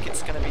think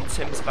it's going to be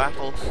Tim's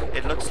battle.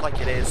 It looks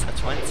like it is.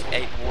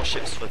 28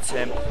 warships for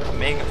Tim.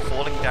 Ming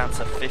falling down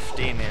to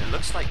 15. It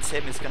looks like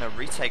Tim is going to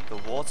retake the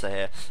water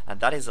here, and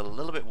that is a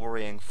little bit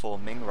worrying for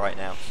Ming right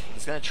now.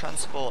 He's going to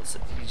transport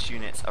these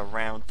units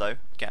around though,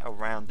 get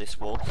around this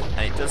wall,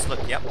 and it does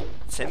look, yep,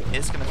 Tim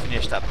is going to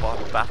finish that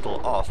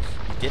battle off.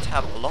 He did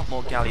have a lot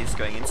more galleys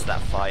going into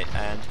that fight,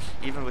 and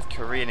even with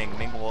careening,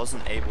 Ming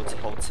wasn't able to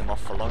hold Tim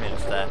off for long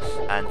enough there,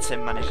 and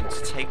Tim managing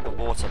to take the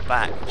water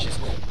back, which is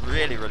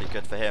really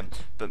good for him.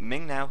 But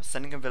Ming now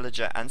sending a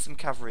villager and some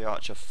cavalry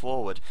archer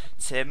forward.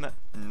 Tim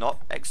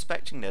not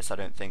expecting this, I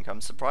don't think.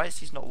 I'm surprised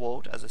he's not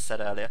walled, as I said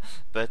earlier,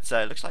 but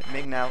it looks like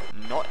Ming now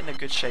not in a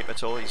good shape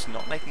at all. He's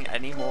not making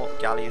any more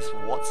galleys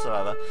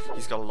whatsoever.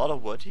 He's got a lot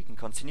of wood. He can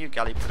continue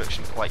galley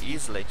production quite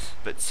easily,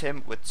 but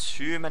Tim with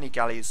too many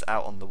galleys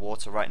out on the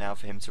water right now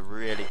for him to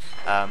really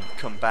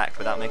come back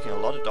without making a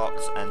lot of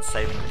docks and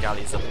saving the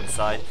galleys up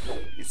inside.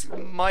 He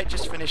might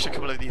just finish a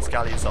couple of these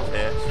galleys off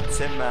here.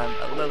 Tim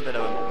a little bit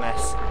of a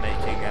mess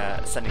making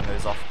sending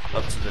those off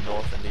up to the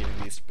north and leaving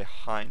these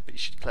behind, but he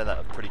should clear that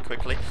up pretty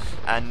quickly.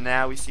 And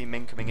now we see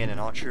Ming coming in, an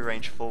archery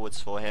range forwards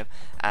for him,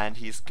 and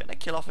he's going to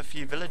kill off a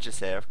few villagers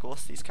here. Of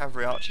course, these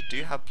cavalry archer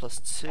do have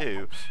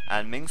 +2,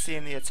 and Ming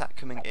seeing the attack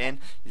coming in,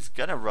 he's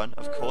going to run.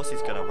 Of course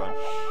he's going to run.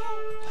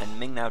 And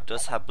Ming now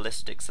does have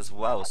ballistics as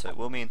well, so it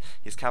will mean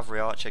his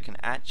cavalry archer can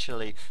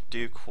actually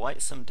do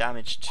quite some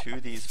damage to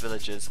these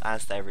villagers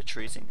as they're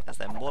retreating, as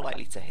they're more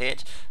likely to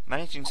hit,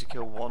 managing to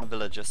kill one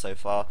villager so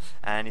far,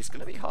 and he's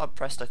going to be hard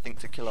pressed, I think,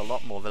 to kill a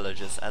lot more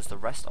villagers, as the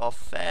rest are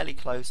fairly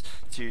close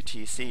to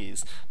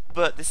TCs.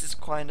 But this is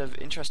kind of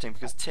interesting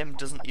because Tim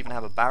doesn't even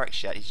have a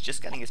barracks yet. He's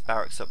just getting his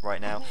barracks up right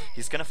now.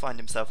 He's going to find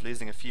himself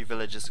losing a few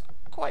villagers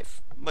quite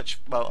much,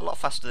 well, a lot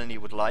faster than he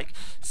would like.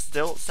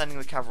 Still sending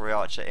the cavalry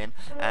archer in,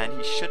 and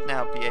he should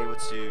now be able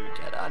to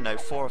get, I don't know,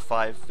 4 or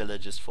 5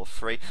 villagers for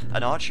free.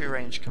 An archery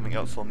range coming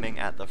up for Ming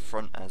at the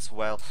front as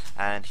well,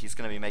 and he's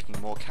going to be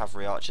making more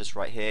cavalry archers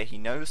right here. He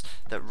knows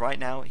that right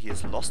now he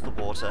has lost the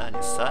water, and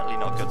it's certainly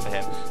not good for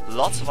him.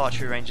 Lots of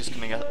archery ranges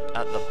coming up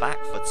at the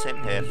back for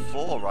Tim here,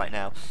 4 right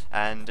now,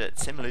 and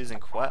Tim losing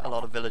quite a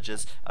lot of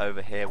villagers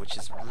over here, which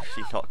is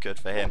really not good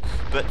for him.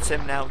 But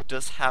Tim now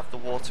does have the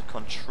water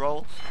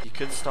control. He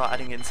could start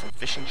adding in some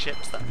fishing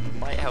ships that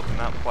might help him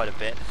out quite a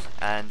bit,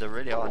 and there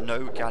really are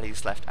no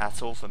galleys left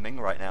at all for Ming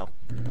right now.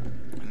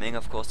 Ming,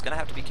 of course, going to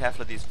have to be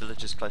careful of these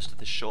villagers close to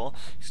the shore.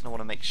 He's going to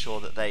want to make sure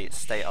that they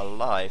stay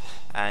alive,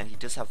 and he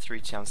does have 3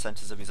 town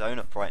centres of his own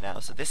up right now.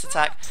 So this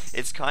attack,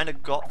 it's kind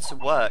of got to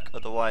work,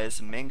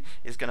 otherwise Ming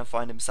is going to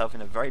find himself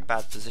in a very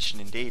bad position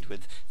indeed,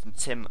 with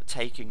Tim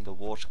taking the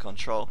water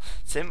control.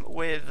 Tim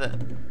with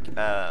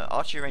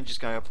archery ranges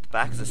going up at the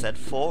back, as I said,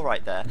 4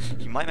 right there.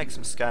 He might make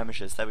some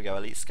skirmishers. There we go,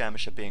 elite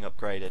skirmisher being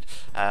upgraded.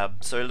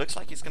 So it looks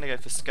like he's going to go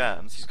for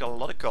skirms. He's got a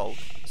lot of gold,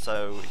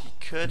 so he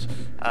could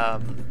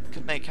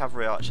make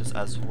cavalry archers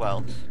as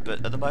well,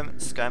 but at the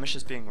moment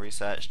skirmishers being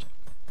researched,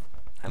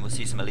 and we'll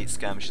see some elite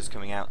skirmishers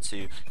coming out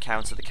to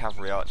counter the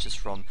cavalry archers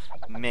from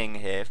Ming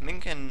here. If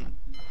Ming can,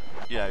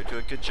 you know, do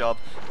a good job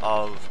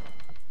of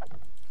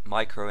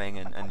microing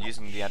and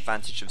using the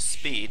advantage of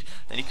speed,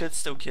 then he could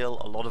still kill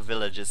a lot of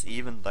villagers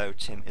even though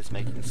Tim is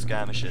making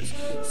skirmishers.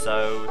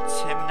 So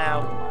Tim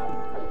now,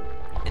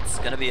 it's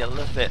going to be a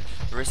little bit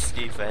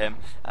risky for him.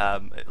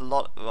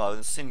 Well,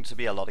 there seems to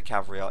be a lot of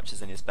cavalry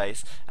archers in his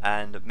base,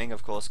 and Ming,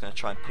 of course, going to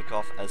try and pick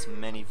off as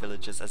many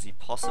villagers as he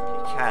possibly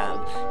can.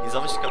 He's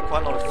obviously got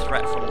quite a lot of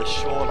threat from the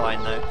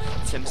shoreline, though.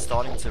 Tim's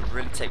starting to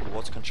really take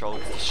water control.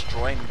 He's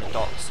destroying the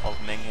docks of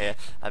Ming here,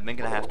 and Ming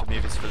going to have to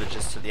move his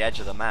villagers to the edge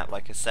of the map,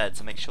 like I said,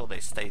 to make sure they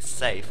stay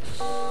safe.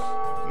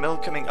 Mill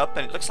coming up,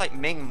 and it looks like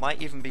Ming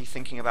might even be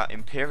thinking about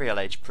Imperial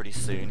Age pretty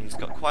soon. He's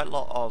got quite a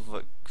lot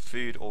of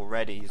food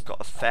already. He's got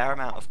a fair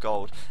amount of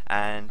gold,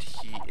 and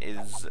he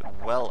is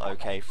well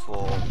okay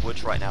for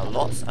wood right now.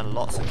 Lots and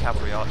lots of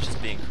cavalry archers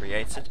being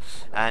created,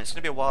 and it's going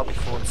to be a while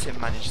before Tim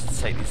manages to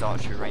take these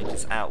archery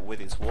ranges out with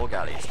his war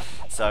galleys.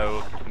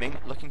 So Ming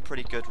looking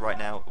pretty good right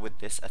now with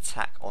this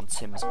attack on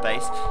Tim's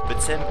base, but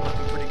Tim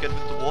looking pretty good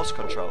with the water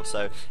control.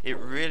 So it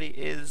really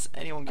is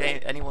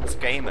anyone's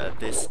game at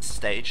this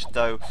stage,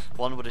 though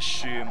one would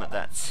assume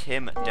that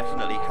Tim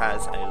definitely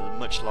has a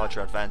much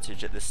larger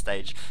advantage at this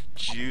stage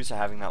due to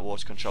having that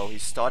water control. He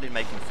started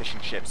making fishing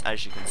ships,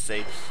 as you can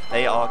see.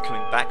 They are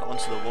coming back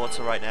onto the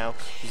water right now.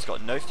 He's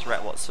got no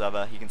threat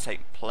whatsoever. He can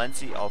take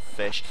plenty of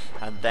fish,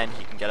 and then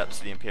he can get up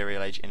to the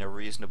Imperial Age in a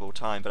reasonable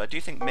time. But I do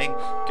think Ming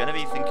going to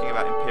be thinking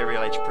about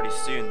Imperial Age pretty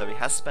soon, though he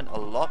has spent a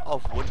lot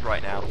of wood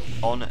right now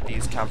on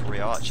these cavalry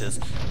archers,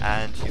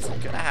 and he's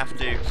going to have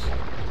to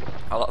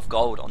a lot of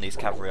gold on these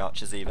cavalry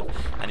archers even,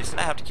 and he's going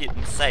to have to keep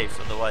them safe,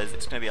 otherwise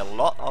it's going to be a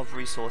lot of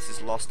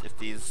resources lost if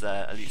these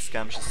elite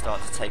skirmishers start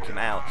to take him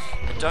out.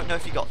 I don't know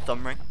if he got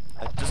thumb ring.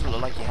 It doesn't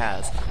look like he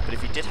has, but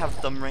if he did have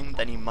thumb ring,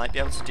 then he might be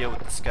able to deal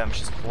with the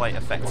skirmishers quite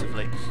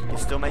effectively.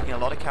 He's still making a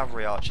lot of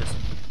cavalry archers,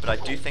 but I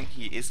do think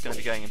he is going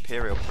to be going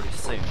Imperial pretty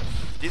soon.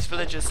 These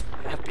villagers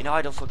have been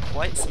idle for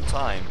quite some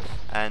time,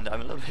 and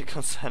I'm a little bit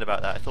concerned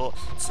about that. I thought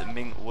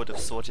Ming would have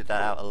sorted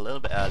that out a little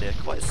bit earlier,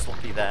 quite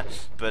sloppy there,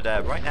 but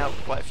right now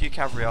quite a few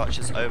cavalry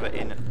archers over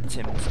in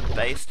Tim's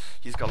base.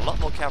 He's got a lot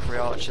more cavalry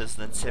archers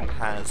than Tim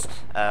has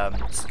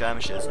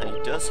skirmishers, and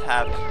he does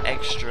have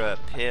extra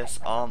pierce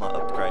armor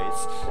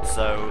upgrades,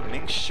 so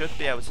Ming should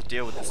be able to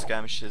deal with the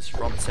skirmishers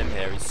from Tim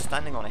here. He's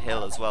standing on a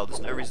hill as well.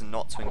 There's no reason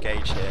not to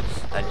engage here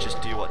and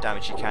just do what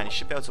damage he can. He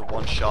should be able to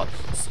one-shot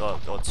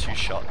or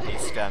two-shot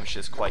these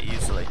skirmishers quite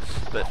easily,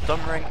 but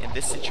thumb ring in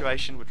this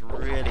situation would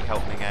really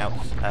help Ming out.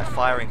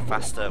 Firing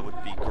faster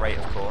would be great,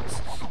 of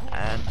course,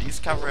 and these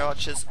cavalry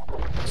archers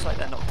looks like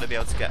they're not going to be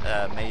able to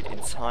get made in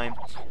time.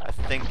 I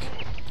think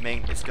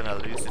Ming is going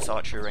to lose this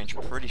archery range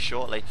pretty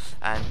shortly,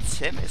 and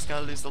Tim is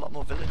going to lose a lot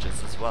more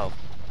villagers as well.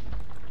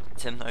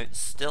 Tim, though,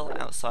 still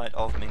outside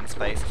of Ming's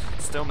base,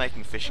 still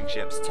making fishing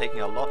ships, taking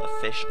a lot of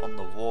fish on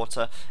the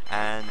water,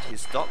 and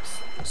his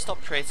docks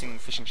stopped creating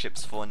fishing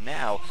ships for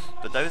now,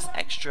 but those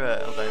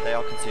extra, although they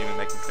are continuing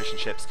making fishing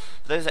ships,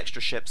 those extra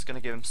ships are going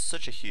to give him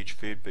such a huge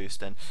food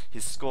boost, and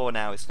his score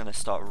now is going to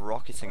start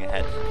rocketing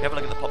ahead. If you have a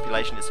look at the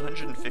population, it's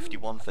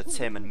 151 for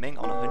Tim, and Ming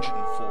on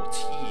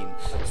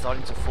 114,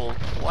 starting to fall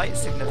quite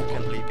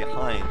significantly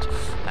behind,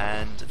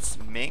 and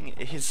Ming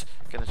is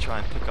going to try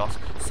and pick off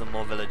some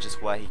more villagers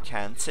where he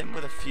can. Tim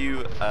with a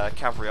few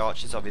cavalry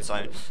archers of his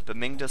own, but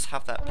Ming does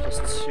have that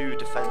 +2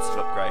 defensive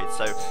upgrade,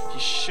 so he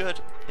should,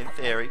 in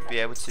theory, be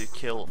able to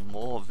kill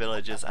more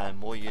villagers and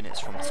more units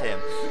from Tim,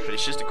 but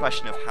it's just a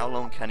question of how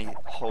long can he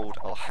hold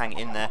or hang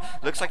in there.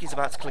 Looks like he's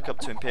about to click up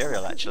to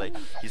Imperial, actually.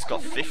 He's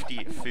got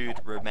 50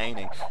 food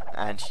remaining,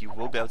 and he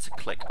will be able to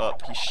click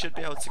up. He should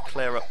be able to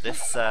clear up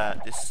this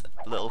this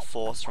little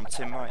force from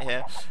Tim right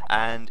here,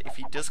 and if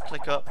he does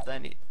click up,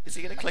 then is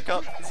he going to click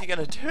up? Is he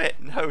going to do it?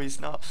 No, he's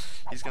not.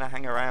 He's going to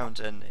hang around,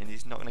 and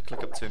he's not going to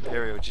click up to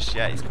Imperial just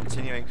yet. He's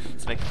continuing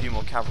to make a few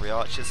more cavalry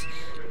archers,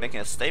 making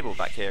a stable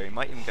back here. He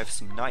might even go for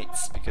some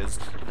knights, because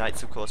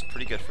knights, of course,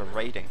 pretty good for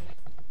raiding,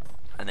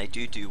 and they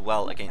do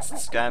well against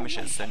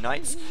skirmishers, so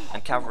knights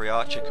and cavalry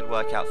archer could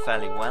work out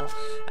fairly well.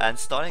 And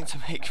starting to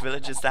make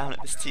villagers down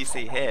at this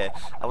TC here.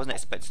 I wasn't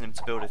expecting him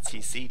to build a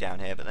TC down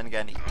here, but then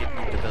again he did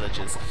need the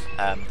villagers,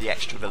 the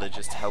extra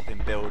villagers, to help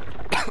him build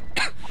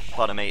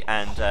pardon me,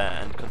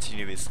 and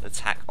continue his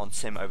attack on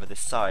Tim over this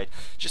side.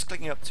 Just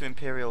clicking up to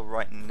Imperial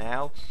right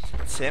now.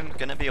 Tim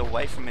gonna be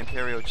away from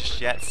Imperial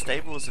just yet.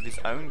 Stables of his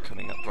own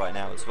coming up right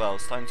now as well,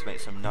 starting to make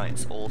some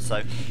knights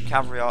also.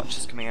 Cavalry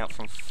archers coming out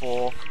from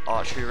 4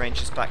 archery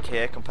ranges back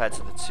here compared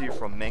to the 2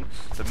 from Ming.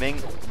 But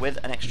Ming with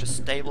an extra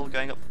stable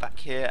going up back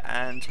here,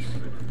 and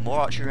more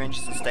archery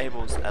ranges and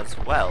stables as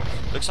well.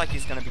 Looks like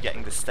he's going to be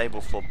getting the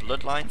stable for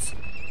bloodlines.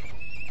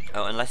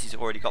 Oh, unless he's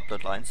already got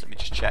bloodlines. Let me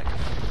just check.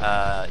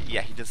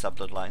 Yeah, he does have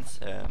bloodlines.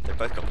 They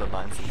both got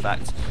bloodlines, in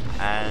fact.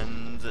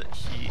 And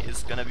he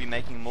is going to be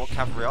making more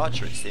cavalry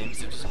archer, it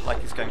seems. It doesn't look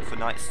like he's going for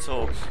knights at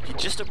all. He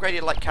just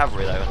upgraded light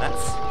cavalry, though, and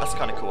that's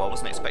kind of cool. I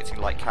wasn't expecting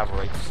light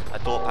cavalry. I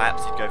thought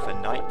perhaps he'd go for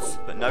knights,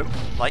 but no.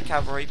 Light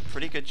cavalry,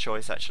 pretty good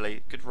choice,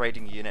 actually. Good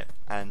raiding unit.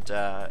 And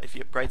if he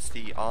upgrades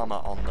the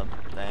armor on them,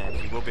 then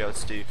he will be able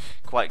to do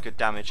quite good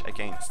damage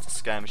against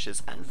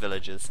skirmishers and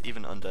villagers,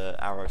 even under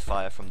arrow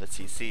fire from the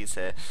TCs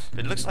here.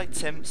 But it looks like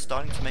Tim's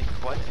starting to make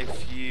quite a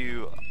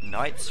few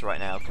knights right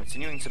now,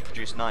 continuing to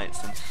produce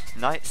knights, and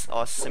knights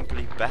are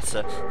simply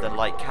better than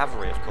light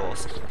cavalry, of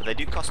course, but they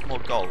do cost more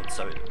gold,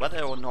 so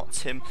whether or not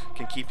Tim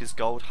can keep his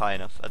gold high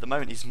enough, at the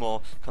moment he's more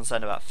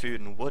concerned about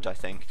food and wood, I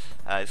think.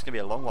 It's going to be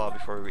a long while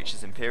before he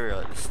reaches Imperial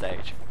at this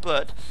stage,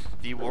 but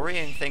the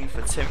worrying thing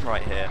for Tim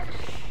right here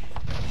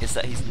is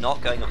that he's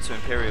not going up to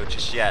Imperial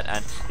just yet,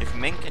 and if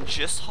Ming can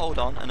just hold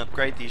on and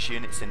upgrade these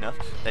units enough,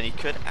 then he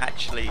could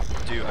actually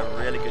do a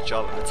really good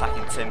job of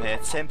attacking Tim here.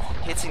 Tim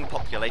hitting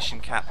population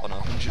cap on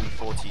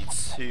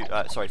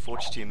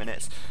 42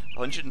 minutes,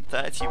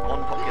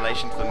 131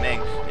 population for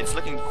Ming. It's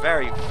looking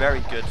very,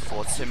 very good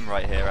for Tim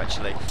right here,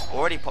 actually.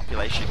 Already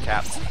population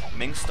capped.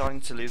 Ming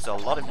starting to lose a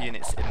lot of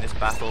units in this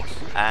battle,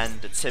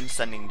 and Tim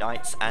sending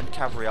knights and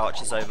cavalry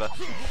archers over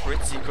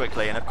pretty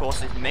quickly. And of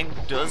course, if Ming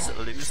does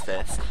lose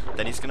this,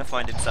 then he's going to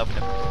find himself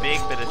in a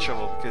big bit of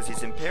trouble, because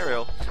he's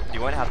Imperial, he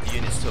won't have the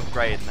units to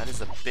upgrade, and that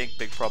is a big,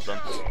 big problem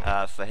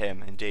for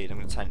him, indeed. I'm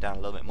going to turn it down a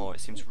little bit more.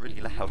 It seems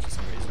really loud for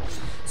some reason.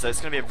 So it's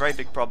going to be a very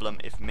big problem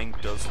if Ming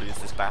does lose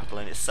this battle,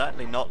 and it's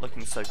certainly not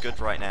looking so good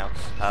right now.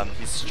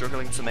 He's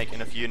struggling to make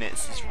enough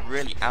units. He's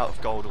really out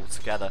of gold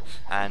altogether,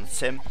 and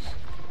Tim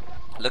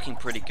looking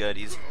pretty good.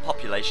 He's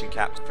population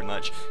capped pretty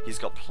much. He's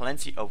got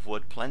plenty of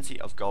wood,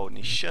 plenty of gold, and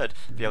he should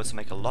be able to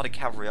make a lot of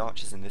cavalry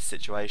archers in this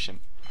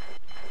situation.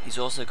 He's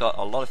also got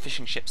a lot of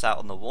fishing ships out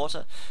on the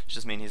water, which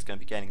does mean he's going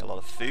to be gaining a lot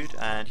of food,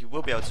 and he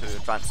will be able to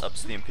advance up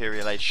to the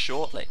Imperial Age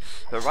shortly.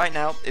 But right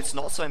now, it's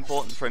not so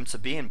important for him to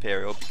be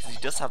Imperial, because he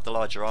does have the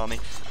larger army.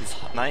 He's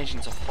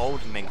managing to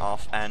hold Ming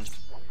off, and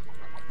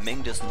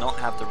Ming does not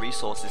have the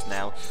resources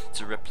now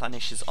to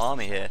replenish his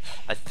army here.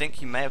 I think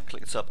he may have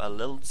clicked up a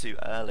little too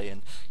early,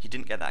 and he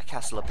didn't get that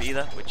castle up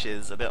either, which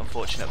is a bit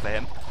unfortunate for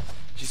him.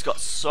 He's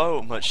got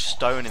so much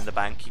stone in the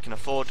bank, he can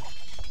afford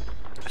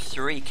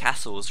 3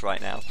 castles right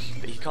now,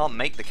 but he can't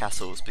make the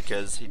castles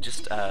because he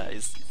just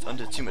is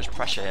under too much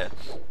pressure here,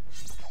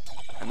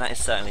 and that is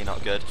certainly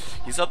not good.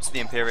 He's up to the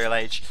Imperial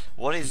Age.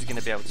 What is he going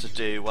to be able to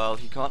do? Well,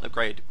 he can't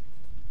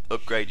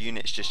upgrade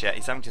units just yet.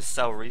 He's having to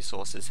sell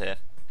resources here.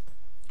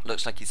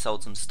 Looks like he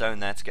sold some stone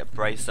there to get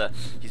bracer.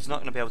 He's not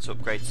going to be able to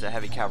upgrade to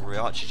heavy cavalry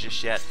archer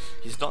just yet.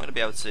 He's not going to be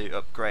able to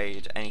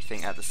upgrade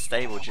anything at the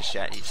stable just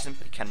yet. He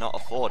simply cannot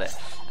afford it,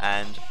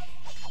 and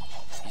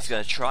he's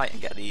going to try and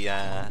get the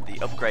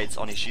upgrades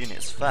on his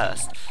units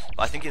first,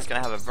 but I think he's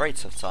going to have a very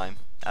tough time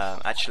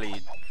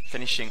actually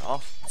finishing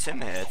off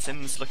Tim here.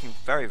 Tim's looking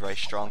very, very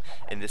strong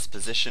in this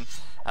position.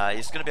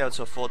 He's going to be able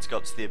to afford to go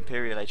up to the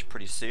Imperial Age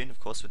pretty soon, of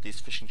course, with these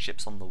fishing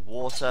ships on the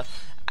water,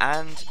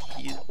 and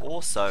he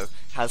also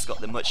has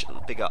got the much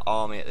bigger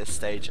army at this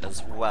stage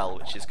as well,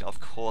 which is of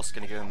course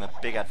going to give him a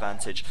big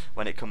advantage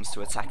when it comes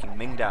to attacking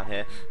Ming down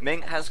here.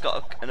 Ming has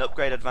got an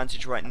upgrade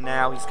advantage right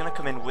now. He's going to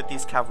come in with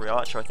these cavalry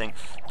archer, I think,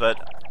 but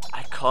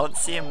I can't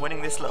see him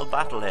winning this little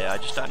battle here. I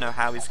just don't know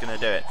how he's going to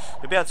do it.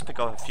 He'll be able to pick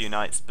off a few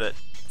knights, but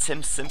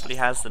Tim simply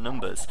has the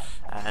numbers,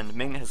 and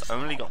Ming has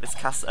only got this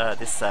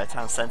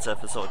town centre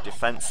for sort of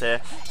defence here.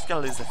 He's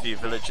going to lose a few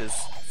villagers,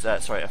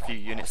 a few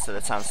units to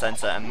the town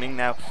centre, and Ming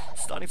now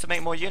starting to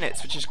make more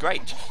units, which is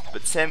great.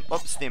 But Tim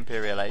up to the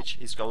Imperial Age.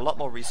 He's got a lot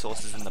more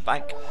resources in the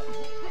bank,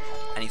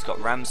 and he's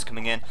got rams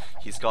coming in.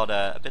 He's got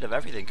a bit of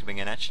everything coming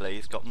in, actually.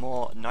 He's got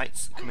more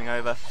knights coming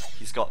over.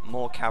 He's got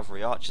more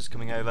cavalry archers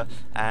coming over,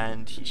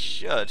 and he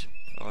should,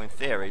 or in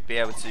theory, be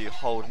able to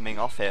hold Ming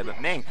off here.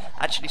 But Ming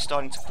actually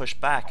starting to push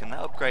back, and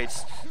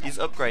these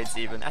upgrades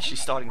even actually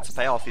starting to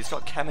pay off. He's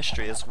got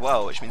chemistry as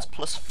well, which means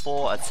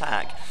 +4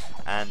 attack,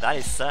 and that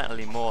is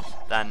certainly more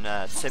than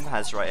Tim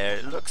has right here.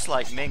 It looks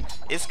like Ming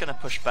is going to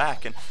push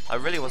back, and I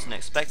really wasn't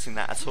expecting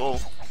that at all.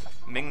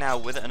 Ming now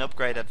with an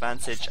upgrade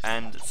advantage,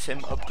 and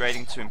Tim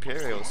upgrading to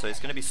Imperial, so he's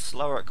going to be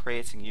slower at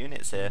creating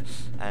units here,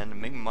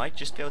 and Ming might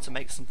just be able to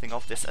make something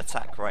off this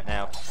attack right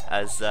now,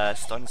 as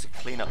starting to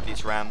clean up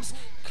these rams,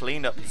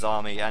 clean up his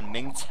army, and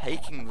Ming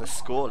taking the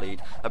score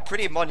lead. A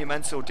pretty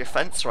monumental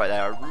defense right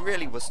there. I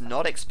really was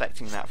not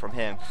expecting that from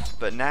him,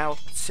 but now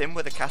Tim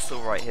with a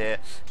castle right here,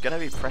 going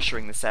to be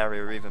pressuring this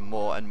area even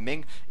more, and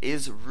Ming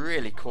is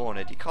really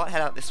cornered. He can't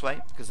head out this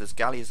way because there's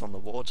galleys on the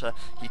water.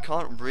 He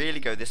can't really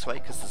go this way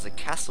because there's a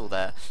castle there.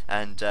 there,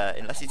 and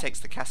unless he takes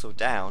the castle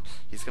down,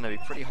 he's going to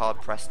be pretty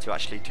hard pressed to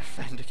actually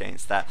defend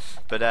against that.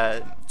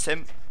 But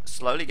Tim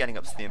slowly getting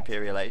up to the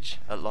Imperial Age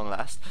at long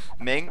last.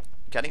 Ming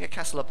getting a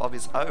castle up of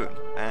his own,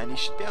 and he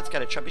should be able to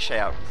get a trebuchet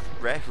out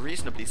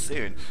reasonably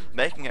soon,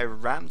 making a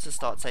ram to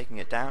start taking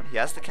it down. He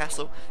has the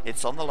castle,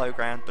 it's on the low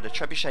ground, but a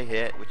trebuchet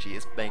here, which he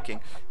is making,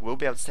 will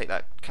be able to take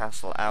that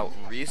castle out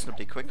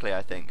reasonably quickly,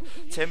 I think.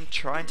 Tim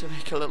trying to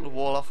make a little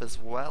wall off as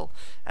well,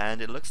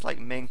 and it looks like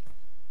Ming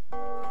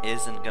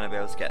isn't going to be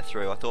able to get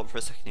through. I thought for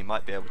a second he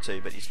might be able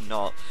to, but he's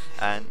not,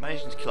 and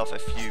managing to kill off a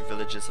few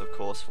villagers, of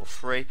course, for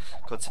free.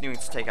 Continuing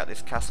to take out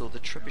this castle, the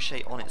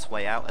trebuchet on its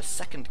way out, a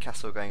second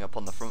castle going up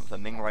on the front for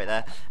Ming right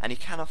there, and he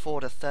can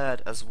afford a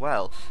third as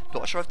well.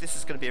 Not sure if this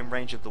is going to be in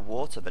range of the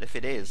water, but if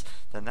it is,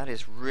 then that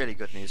is really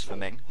good news for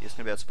Ming. He's going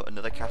to be able to put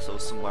another castle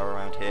somewhere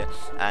around here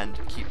and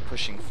keep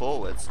pushing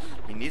forwards.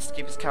 He needs to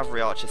keep his cavalry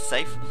archer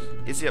safe.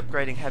 Is he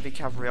upgrading heavy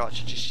cavalry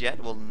archer just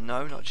yet? Well,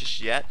 no, not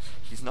just yet.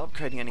 He's not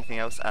upgrading anything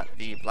else at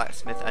the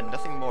blacksmith, and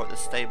nothing more at the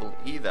stable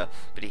either,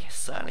 but he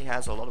certainly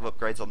has a lot of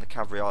upgrades on the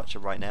cavalry archer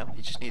right now.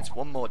 He just needs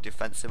one more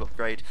defensive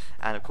upgrade,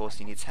 and of course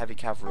he needs heavy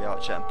cavalry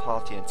archer and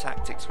Parthian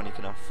tactics when he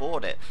can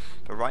afford it.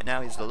 But right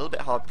now he's a little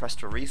bit hard pressed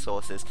for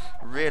resources,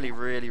 really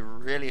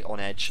on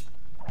edge.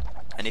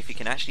 And if he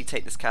can actually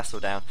take this castle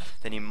down,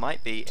 then he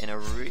might be in a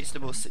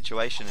reasonable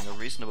situation, in a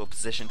reasonable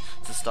position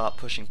to start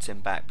pushing Tim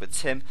back. But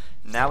Tim,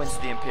 now into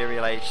the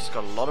Imperial Age, he's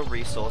got a lot of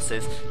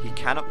resources. He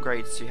can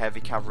upgrade to heavy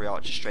cavalry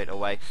archer straight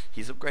away.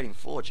 He's upgrading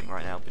forging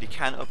right now, but he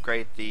can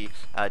upgrade the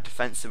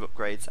defensive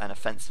upgrades and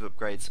offensive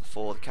upgrades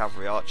for the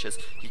cavalry archers.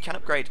 He can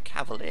upgrade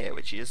cavalier,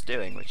 which he is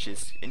doing, which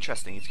is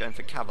interesting. He's going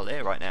for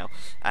cavalier right now,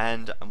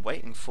 and I'm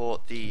waiting for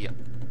the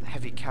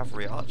heavy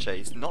cavalry archer.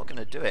 He's not going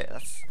to do it.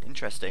 That's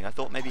interesting. I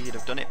thought maybe he'd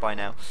have done it by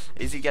now.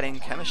 Is he getting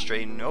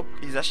chemistry? Nope.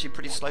 He's actually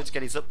pretty slow to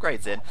get his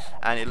upgrades in,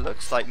 and it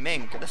looks like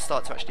Ming going to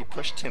start to actually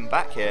push Tim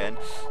back here, and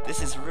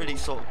this is really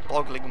sort of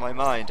boggling my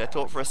mind. I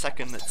thought for a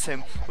second that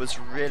Tim was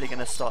really going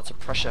to start to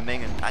pressure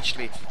Ming and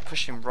actually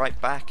push him right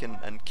back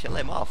and kill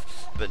him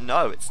off, but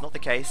no, it's not the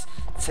case.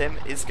 Tim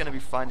is going to be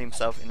finding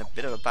himself in a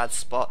bit of a bad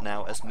spot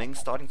now, as Ming's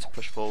starting to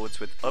push forwards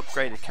with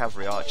upgraded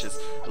cavalry archers,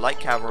 light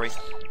cavalry,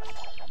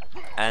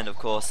 and of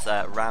course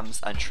rams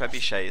and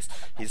trebuchets.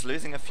 He's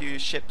losing a few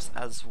ships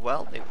as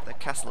well. The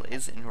castle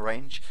is in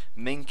range.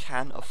 Ming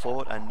can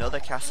afford another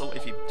castle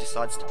if he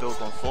decides to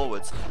build one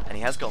forwards, and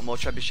he has got more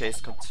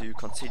trebuchets to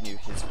continue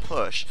his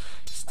push.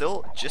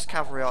 Still just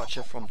cavalry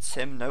archer from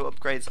Tim, no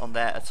upgrades on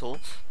there at all.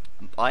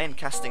 Iron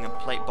casting and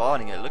plate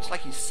barding, it looks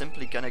like he's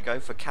simply going to go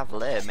for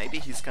cavalier. Maybe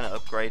he's going to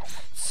upgrade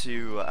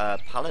to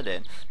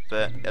paladin,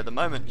 but at the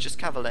moment just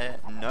cavalier,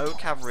 no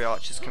cavalry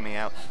archers coming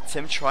out.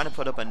 Tim trying to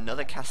put up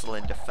another castle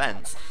in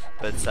defense,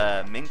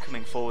 but Ming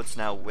coming forwards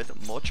now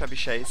with more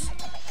trebuchets,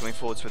 coming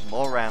forwards with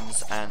more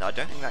rams, and I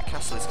don't think that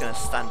castle is going to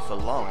stand for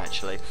long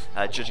actually,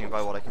 judging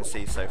by what I can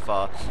see so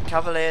far.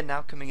 Cavalier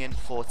now coming in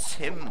for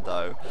Tim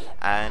though,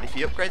 and if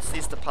he upgrades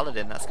these to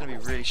paladin, that's going to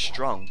be really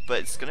strong, but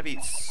it's going to be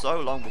so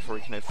long before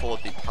he can afford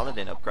the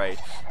paladin upgrade,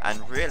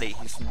 and really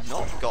he's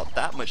not got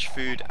that much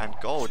food and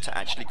gold to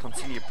actually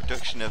continue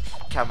production of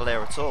cavalier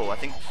at all. I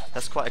think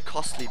that's quite a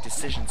costly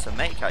decision to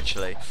make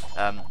actually,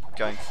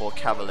 going for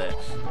cavalier.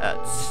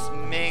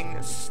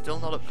 Ming still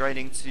not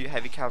upgrading to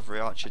heavy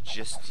cavalry archer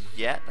just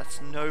yet. That's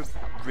no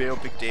real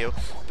big deal,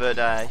 but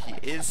he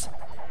is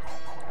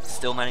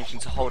still managing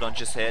to hold on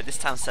just here. This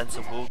town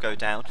centre will go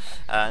down,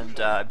 and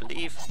I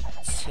believe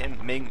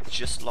Ming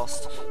just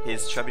lost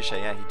his trebuchet.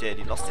 Yeah, he did.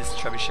 He lost his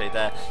trebuchet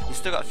there. He's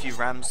still got a few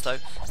rams though,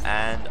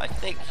 and I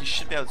think he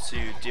should be able to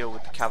deal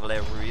with the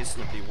cavalier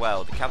reasonably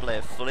well. The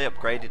cavalier fully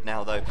upgraded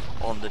now though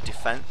on the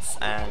defence,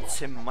 and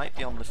Tim might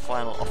be on the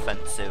final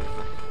offensive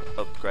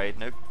upgrade.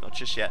 Nope, not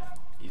just yet.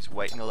 He's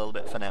waiting a little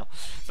bit for now,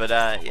 but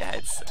yeah,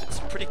 it's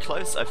pretty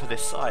close over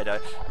this side. I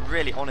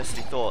really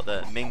honestly thought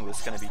that Ming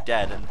was going to be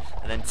dead, and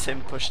then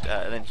Tim pushed,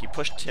 then he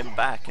pushed Tim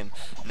back, and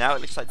now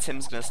it looks like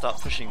Tim's going to start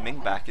pushing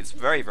Ming back. It's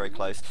very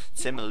close.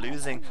 Tim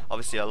losing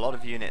obviously a lot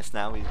of units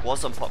now. He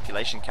was on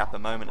population cap a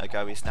moment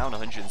ago. He's now on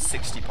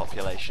 160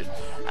 population,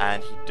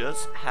 and he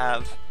does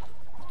have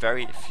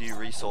very few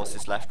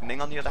resources left. Ming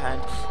on the other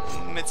hand,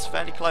 it's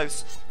fairly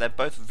close. They're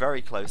both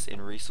very close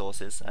in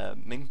resources.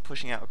 Ming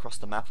pushing out across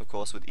the map of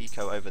course with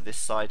eco over this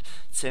side,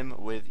 Tim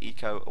with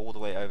eco all the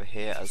way over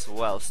here as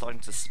well, starting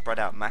to spread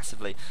out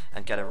massively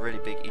and get a really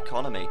big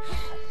economy.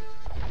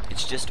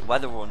 It's just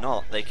whether or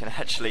not they can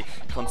actually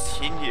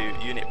continue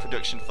unit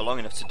production for long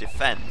enough to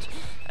defend.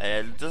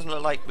 It doesn't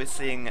look like we're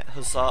seeing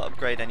Hussar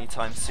upgrade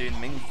anytime soon.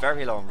 Ming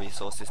very low on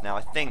resources now.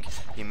 I think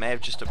he may have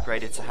just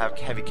upgraded to have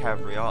heavy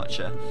cavalry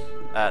archer.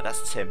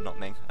 That's Tim, not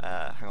Ming.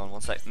 Hang on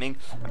one sec. Ming,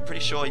 I'm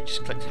pretty sure he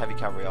just clicked heavy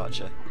cavalry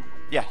archer.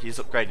 Yeah, he's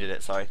upgraded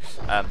it, sorry.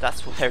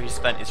 That's where he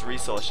spent his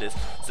resources.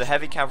 So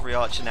heavy cavalry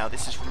archer now,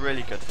 this is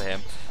really good for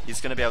him. He's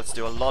going to be able to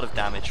do a lot of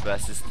damage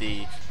versus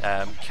the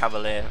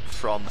cavalier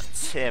from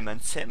Tim,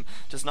 and Tim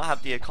does not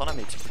have the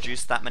economy to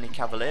produce that many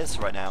cavaliers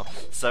right now.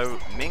 So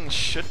Ming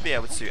should be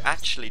able to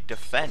actually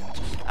defend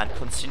and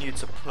continue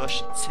to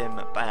push Tim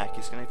back.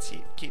 He's going to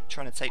keep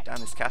trying to take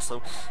down this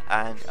castle,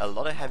 and a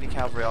lot of heavy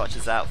cavalry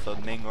archers out for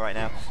Ming right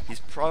now. He's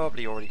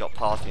probably already got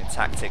Parthian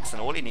tactics,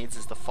 and all he needs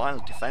is the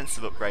final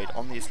defensive upgrade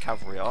on these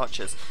cavalry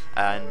archers,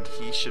 and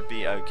he should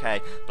be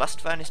okay.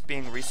 Blast Furnace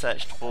being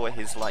researched for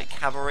his light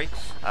cavalry.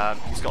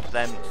 He's got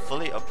them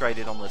fully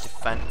upgraded on the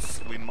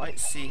defense. We might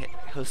see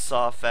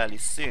Hussar fairly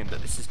soon,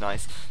 but this is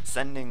nice.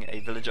 Sending a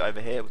villager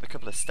over here with a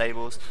couple of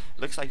stables.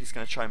 Looks like he's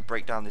going to try and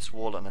break down this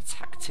wall and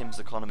attack Tim's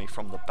economy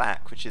from the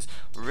back, which is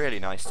really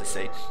nice to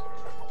see.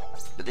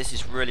 But this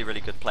is really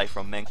good play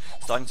from Ming,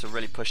 starting to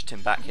really push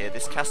Tim back here.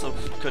 This castle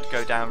could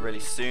go down really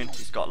soon.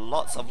 He's got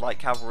lots of light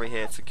cavalry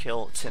here to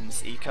kill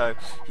Tim's eco.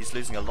 He's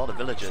losing a lot of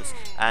villagers,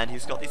 and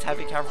he's got these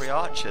heavy cavalry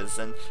archers,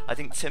 and I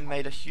think Tim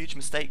made a huge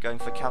mistake going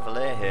for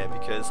cavalier here,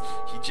 because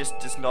he just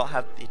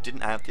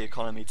didn't have the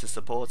economy to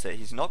support it.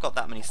 He's not got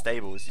that many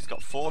stables. He's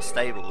got 4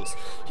 stables.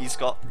 He's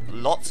got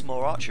lots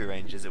more archery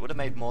ranges. It would have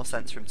made more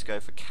sense for him to go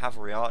for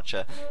cavalry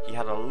archer. He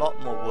had a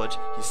lot more wood.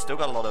 He's still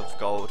got a lot of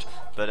gold,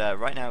 but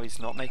right now he's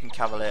not making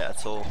cavalier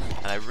at all,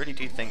 and I really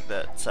do think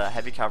that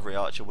heavy cavalry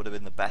archer would have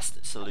been the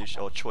best solution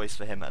or choice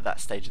for him at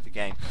that stage of the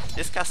game.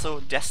 This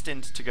castle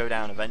destined to go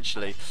down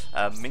eventually.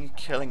 Ming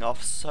killing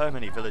off so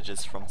many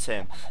villagers from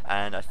Tim,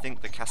 and I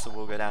think the castle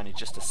will go down in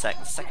just a sec.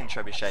 The second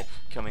trebuchet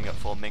coming up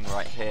for Ming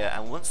right here,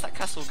 and once that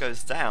castle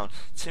goes down,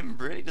 Tim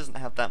really doesn't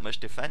have that much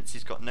defense.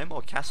 He's got no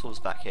more castles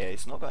back here.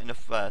 He's not got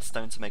enough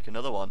stone to make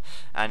another one,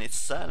 and it's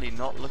certainly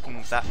not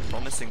looking that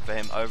promising for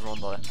him over on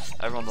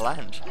the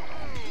land.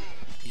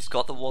 He's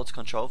got the water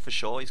control for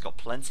sure, he's got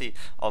plenty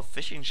of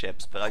fishing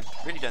ships, but I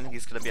really don't think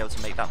he's going to be able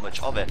to make that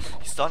much of it.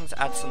 He's starting to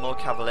add some more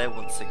cavalier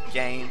once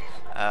again,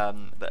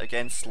 but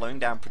again slowing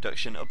down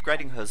production,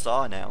 upgrading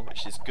Hussar now,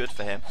 which is good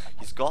for him.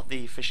 He's got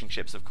the fishing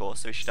ships of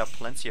course, so he should have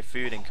plenty of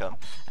food income,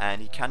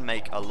 and he can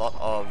make a lot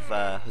of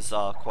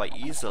Hussar quite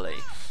easily.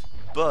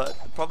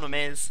 But the problem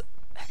is,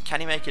 can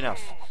he make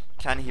enough?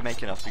 Can he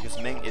make enough? Because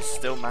Ming is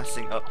still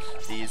massing up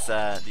these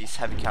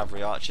heavy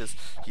cavalry archers.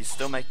 He's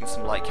still making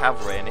some light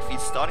cavalry, and if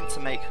he's starting to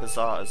make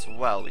Hussar as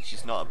well, which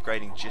he's not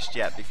upgrading just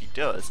yet, but if he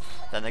does,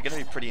 then they're going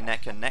to be pretty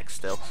neck and neck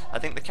still. I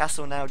think the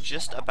castle now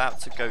just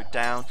about to go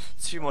down.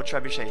 2 more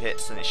trebuchet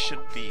hits and it should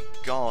be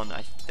gone.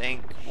 I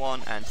think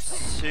 1 and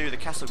 2. The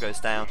castle goes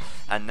down,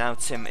 and now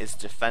Tim is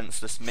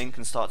defenseless. Ming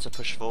can start to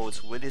push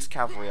forwards with his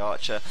cavalry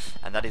archer,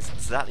 and that is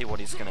exactly what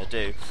he's going to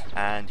do.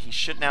 And he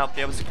should now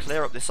be able to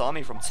clear up this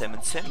army from Tim,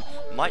 and Tim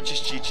might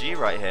just GG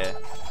right here.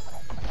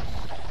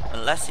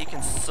 Unless he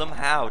can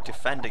somehow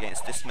defend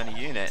against this many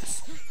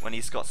units when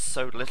he's got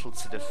so little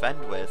to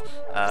defend with.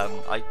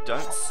 I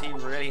don't see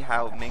really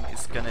how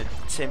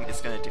Tim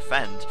is gonna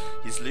defend.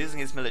 He's losing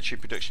his military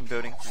production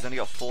building. He's only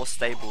got 4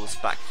 stables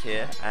back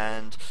here,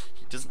 and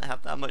doesn't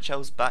have that much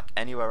else back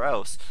anywhere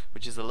else,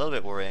 which is a little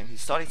bit worrying.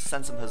 He's starting to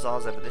send some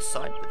hussars over this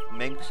side, but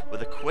Ming,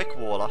 with a quick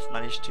wall off,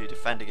 managed to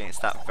defend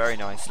against that very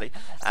nicely.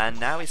 And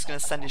now he's going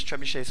to send his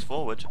trebuchets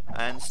forward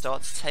and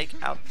start to take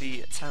out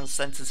the town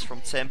centres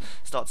from Tim,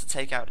 start to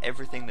take out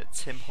everything that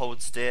Tim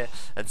holds dear.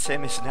 And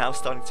Tim is now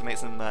starting to make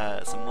some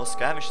more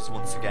skirmishes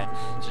once again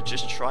to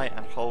just try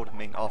and hold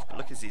Ming off. But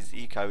look at his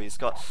eco, he's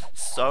got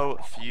so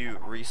few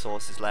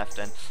resources left,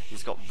 and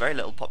he's got very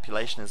little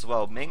population as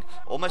well. Ming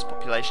almost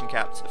population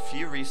capped, a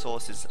few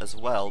resources as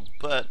well,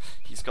 but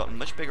he's got a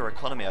much bigger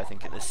economy I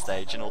think at this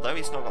stage, and although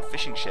he's not got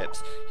fishing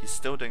ships, he's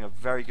still doing a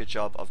very good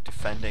job of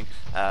defending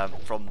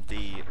from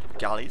the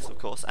galleys of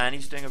course, and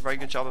he's doing a very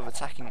good job of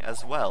attacking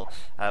as well,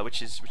 which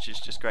is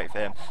just great for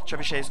him.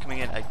 Trebuchet is coming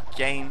in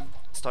again,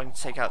 starting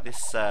to take out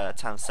this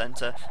town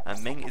centre,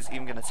 and Ming is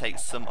even going to take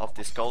some of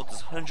this gold.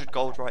 There's 100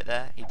 gold right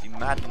there. He'd be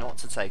mad not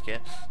to take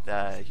it.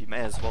 He may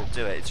as well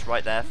do it. It's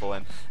right there for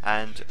him.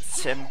 And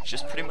Tim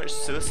just pretty much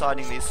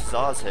suiciding these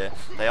hussars here.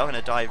 They are going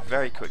to die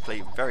very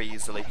quickly, very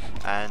easily,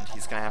 and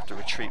he's going to have to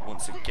retreat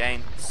once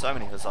again. So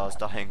many hussars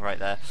dying right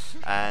there,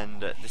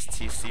 and this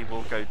TC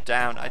will go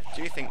down. I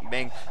do think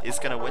Ming is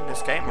going to win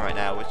this game right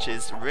now, which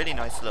is a really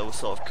nice little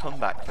sort of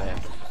comeback for him.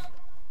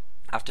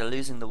 After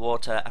losing the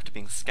water, after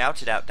being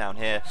scouted out down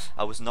here,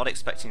 I was not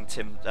expecting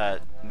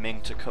Ming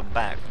to come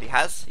back. But he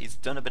has. He's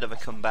done a bit of a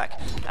comeback,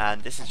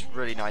 and this is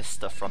really nice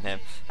stuff from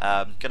him.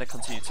 Going to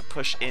continue to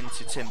push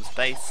into Tim's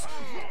base.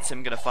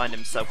 Tim going to find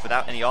himself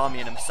without any army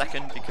in a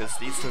second, because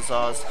these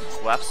hussars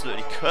will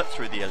absolutely cut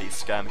through the elite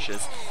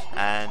skirmishers,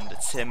 and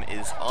Tim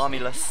is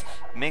armyless.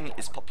 Ming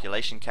is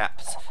population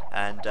capped,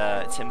 and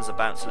Tim is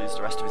about to lose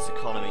the rest of his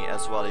economy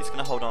as well. He's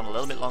going to hold on a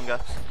little bit longer.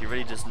 He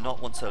really does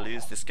not want to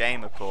lose this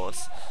game, of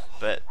course,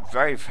 but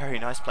very, very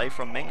nice play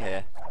from Ming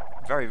here.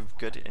 very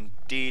good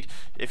indeed.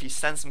 If you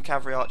send some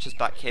cavalry archers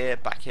back here,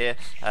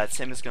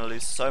 Tim is going to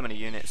lose so many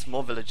units.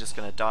 More villagers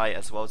going to die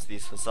as well as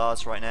these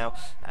hussars right now,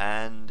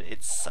 and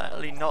it's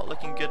certainly not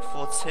looking good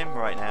for Tim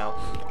right now.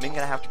 Ming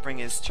going to have to bring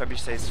his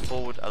trebuchets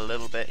forward a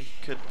little bit.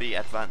 He could be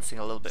advancing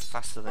a little bit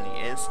faster than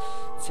he is.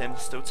 Tim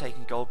still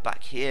taking gold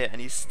back here,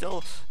 and he's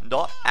still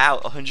not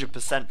out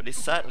 100%, but he's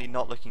certainly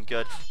not looking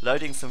good.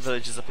 Loading some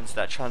villagers up into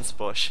that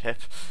transport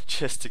ship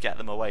just to get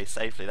them away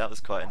safely. That was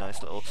quite a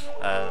nice little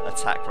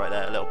attack right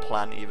there, a little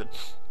plan even.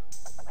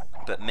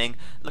 But Ming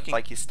looking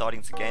like he's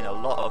starting to gain a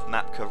lot of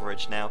map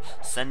coverage now,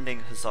 sending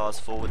hussars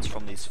forwards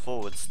from these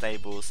forward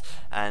stables,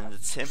 and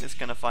Tim is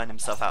going to find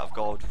himself out of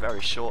gold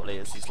very shortly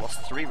as he's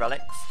lost 3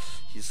 relics.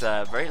 He's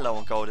very low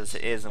on gold as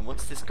it is, and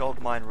once this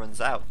gold mine runs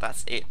out,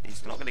 that's it.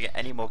 He's not going to get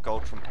any more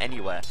gold from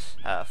anywhere.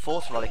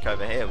 4th relic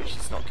over here, which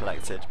he's not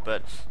collected,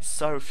 but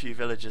so few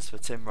villagers for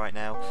Tim right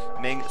now.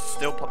 Ming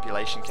still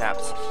population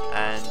capped,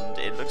 and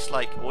it looks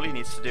like all he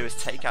needs to do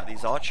is take out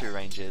these archery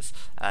ranges,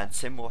 and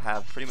Tim will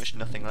have pretty much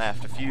nothing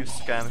left. A few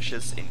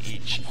skirmishers in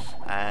each,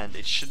 and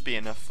it should be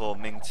enough for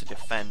Ming to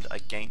defend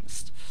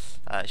against.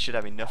 Should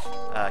have enough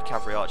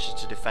cavalry archers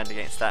to defend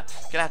against that.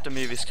 Gonna have to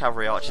move his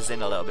cavalry archers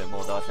in a little bit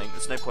more though, I think.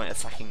 There's no point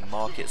attacking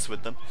markets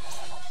with them.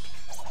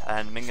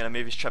 And Ming gonna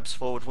move his trebs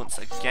forward once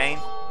again.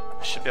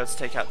 Should be able to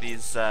take out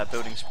these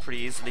buildings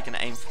pretty easily. Gonna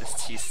aim for this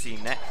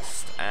TC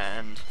next,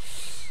 and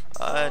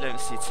I don't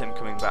see Tim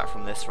coming back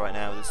from this right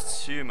now.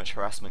 There's too much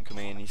harassment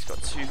coming in. He's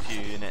got too few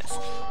units,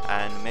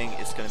 and Ming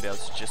is going to be able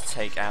to just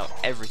take out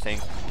everything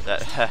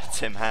that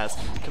Tim has.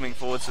 Coming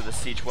forwards with a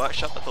siege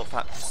workshop, I thought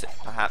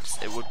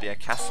perhaps it would be a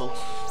castle,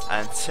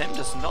 and Tim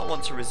does not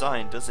want to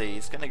resign, does he?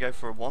 He's going to go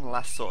for one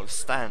last sort of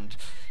stand.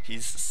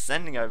 He's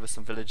sending over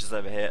some villagers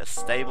over here, a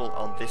stable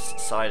on this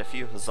side. A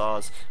few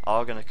hussars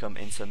are going to come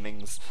into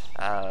Ming's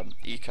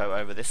eco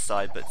over this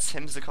side, but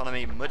Tim's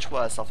economy much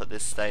worse off at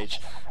this stage.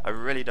 I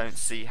really don't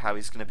see how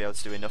he's going to be able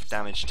to do enough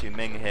damage to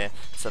Ming here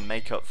to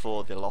make up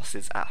for the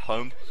losses at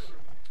home.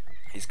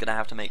 He's going to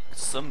have to make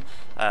some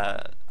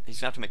he's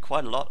going to have to make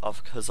quite a lot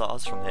of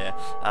hussars from here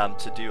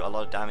to do a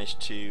lot of damage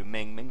to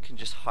Ming. Ming can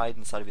just hide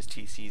inside of his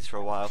TCs for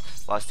a while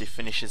whilst he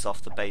finishes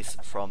off the base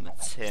from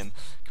Tim.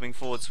 Coming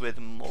forwards with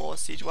more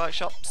siege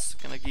workshops,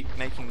 going to keep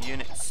making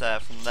units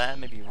from there,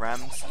 maybe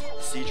rams,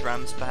 siege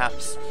rams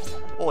perhaps,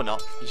 or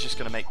not. He's just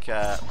going to make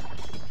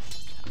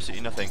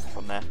absolutely nothing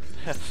from there.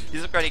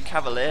 He's upgrading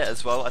Cavalier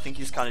as well. I think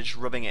he's kind of just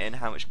rubbing it in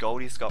how much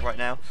gold he's got right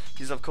now.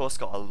 He's of course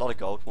got a lot of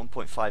gold,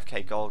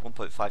 1.5k gold,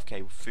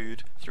 1.5k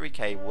food,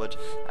 3k wood.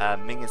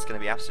 Ming is going to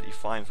be absolutely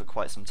fine for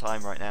quite some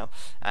time right now.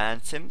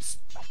 And Tim's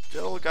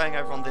still going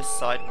over on this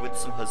side with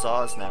some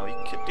hussars now. He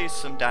could do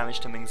some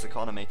damage to Ming's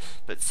economy,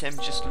 but Tim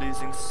just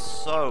losing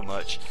so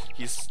much.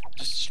 He's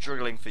just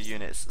struggling for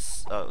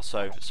units,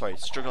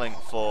 struggling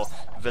for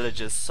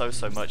villagers so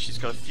much. He's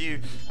got a few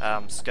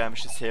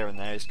skirmishes here and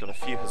there, he's got a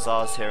few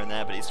hussars here and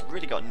there, but he's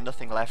really got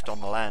nothing left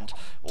on the land.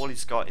 All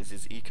he's got is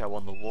his eco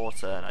on the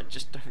water, and I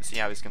just don't see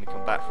how he's going to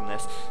come back from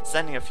this.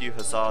 Sending a few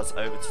hussars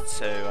over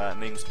to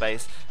Ming's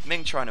base.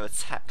 Ming trying to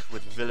attack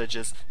with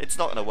villagers. It's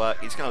not going to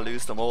work, he's going to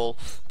lose them all,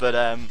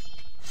 but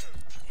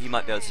he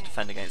might be able to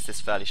defend against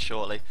this fairly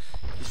shortly.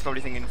 He's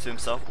probably thinking to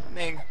himself,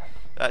 Ming,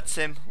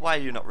 Tim, why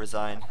are you not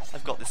resign?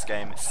 I've got this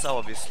game, it's so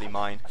obviously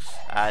mine,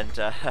 and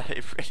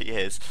it really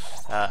is.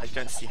 I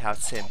don't see how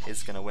Tim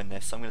is going to win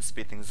this, so I'm going to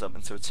speed things up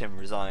until Tim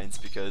resigns,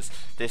 because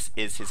this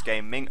is his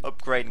game. Ming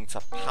upgrading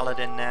to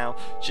Paladin now,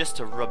 just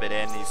to rub it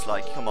in. He's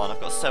like, come on, I've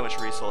got so much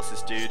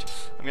resources, dude.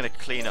 I'm going to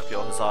clean up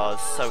your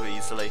hussars so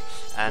easily,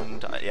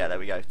 and yeah, there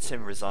we go.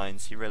 Tim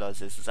resigns. He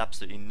realises there's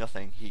absolutely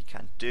nothing he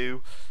can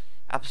do.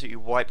 Absolutely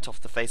wiped off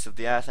the face of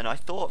the earth, and I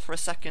thought for a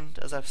second,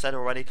 as I've said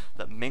already,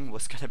 that Ming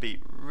was going to be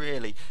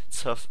really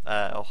tough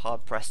or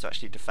hard pressed to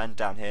actually defend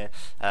down here.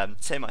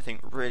 Tim, I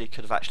think, really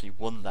could have actually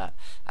won that,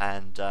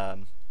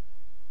 and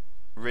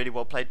really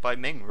well played by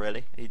Ming,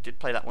 really. He did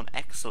play that one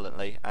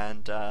excellently,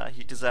 and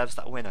he deserves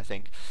that win, I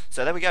think.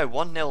 So there we go,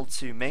 1-0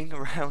 to Ming,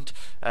 round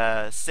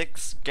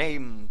 6,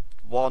 game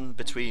 1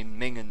 between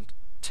Ming and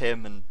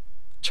Tim and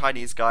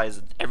Chinese guys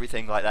and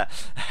everything like that.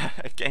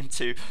 Game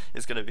 2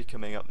 is going to be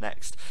coming up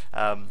next.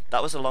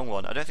 That was a long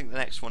one. I don't think the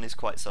next one is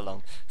quite so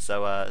long,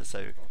 so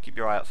keep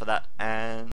your eye out for that. And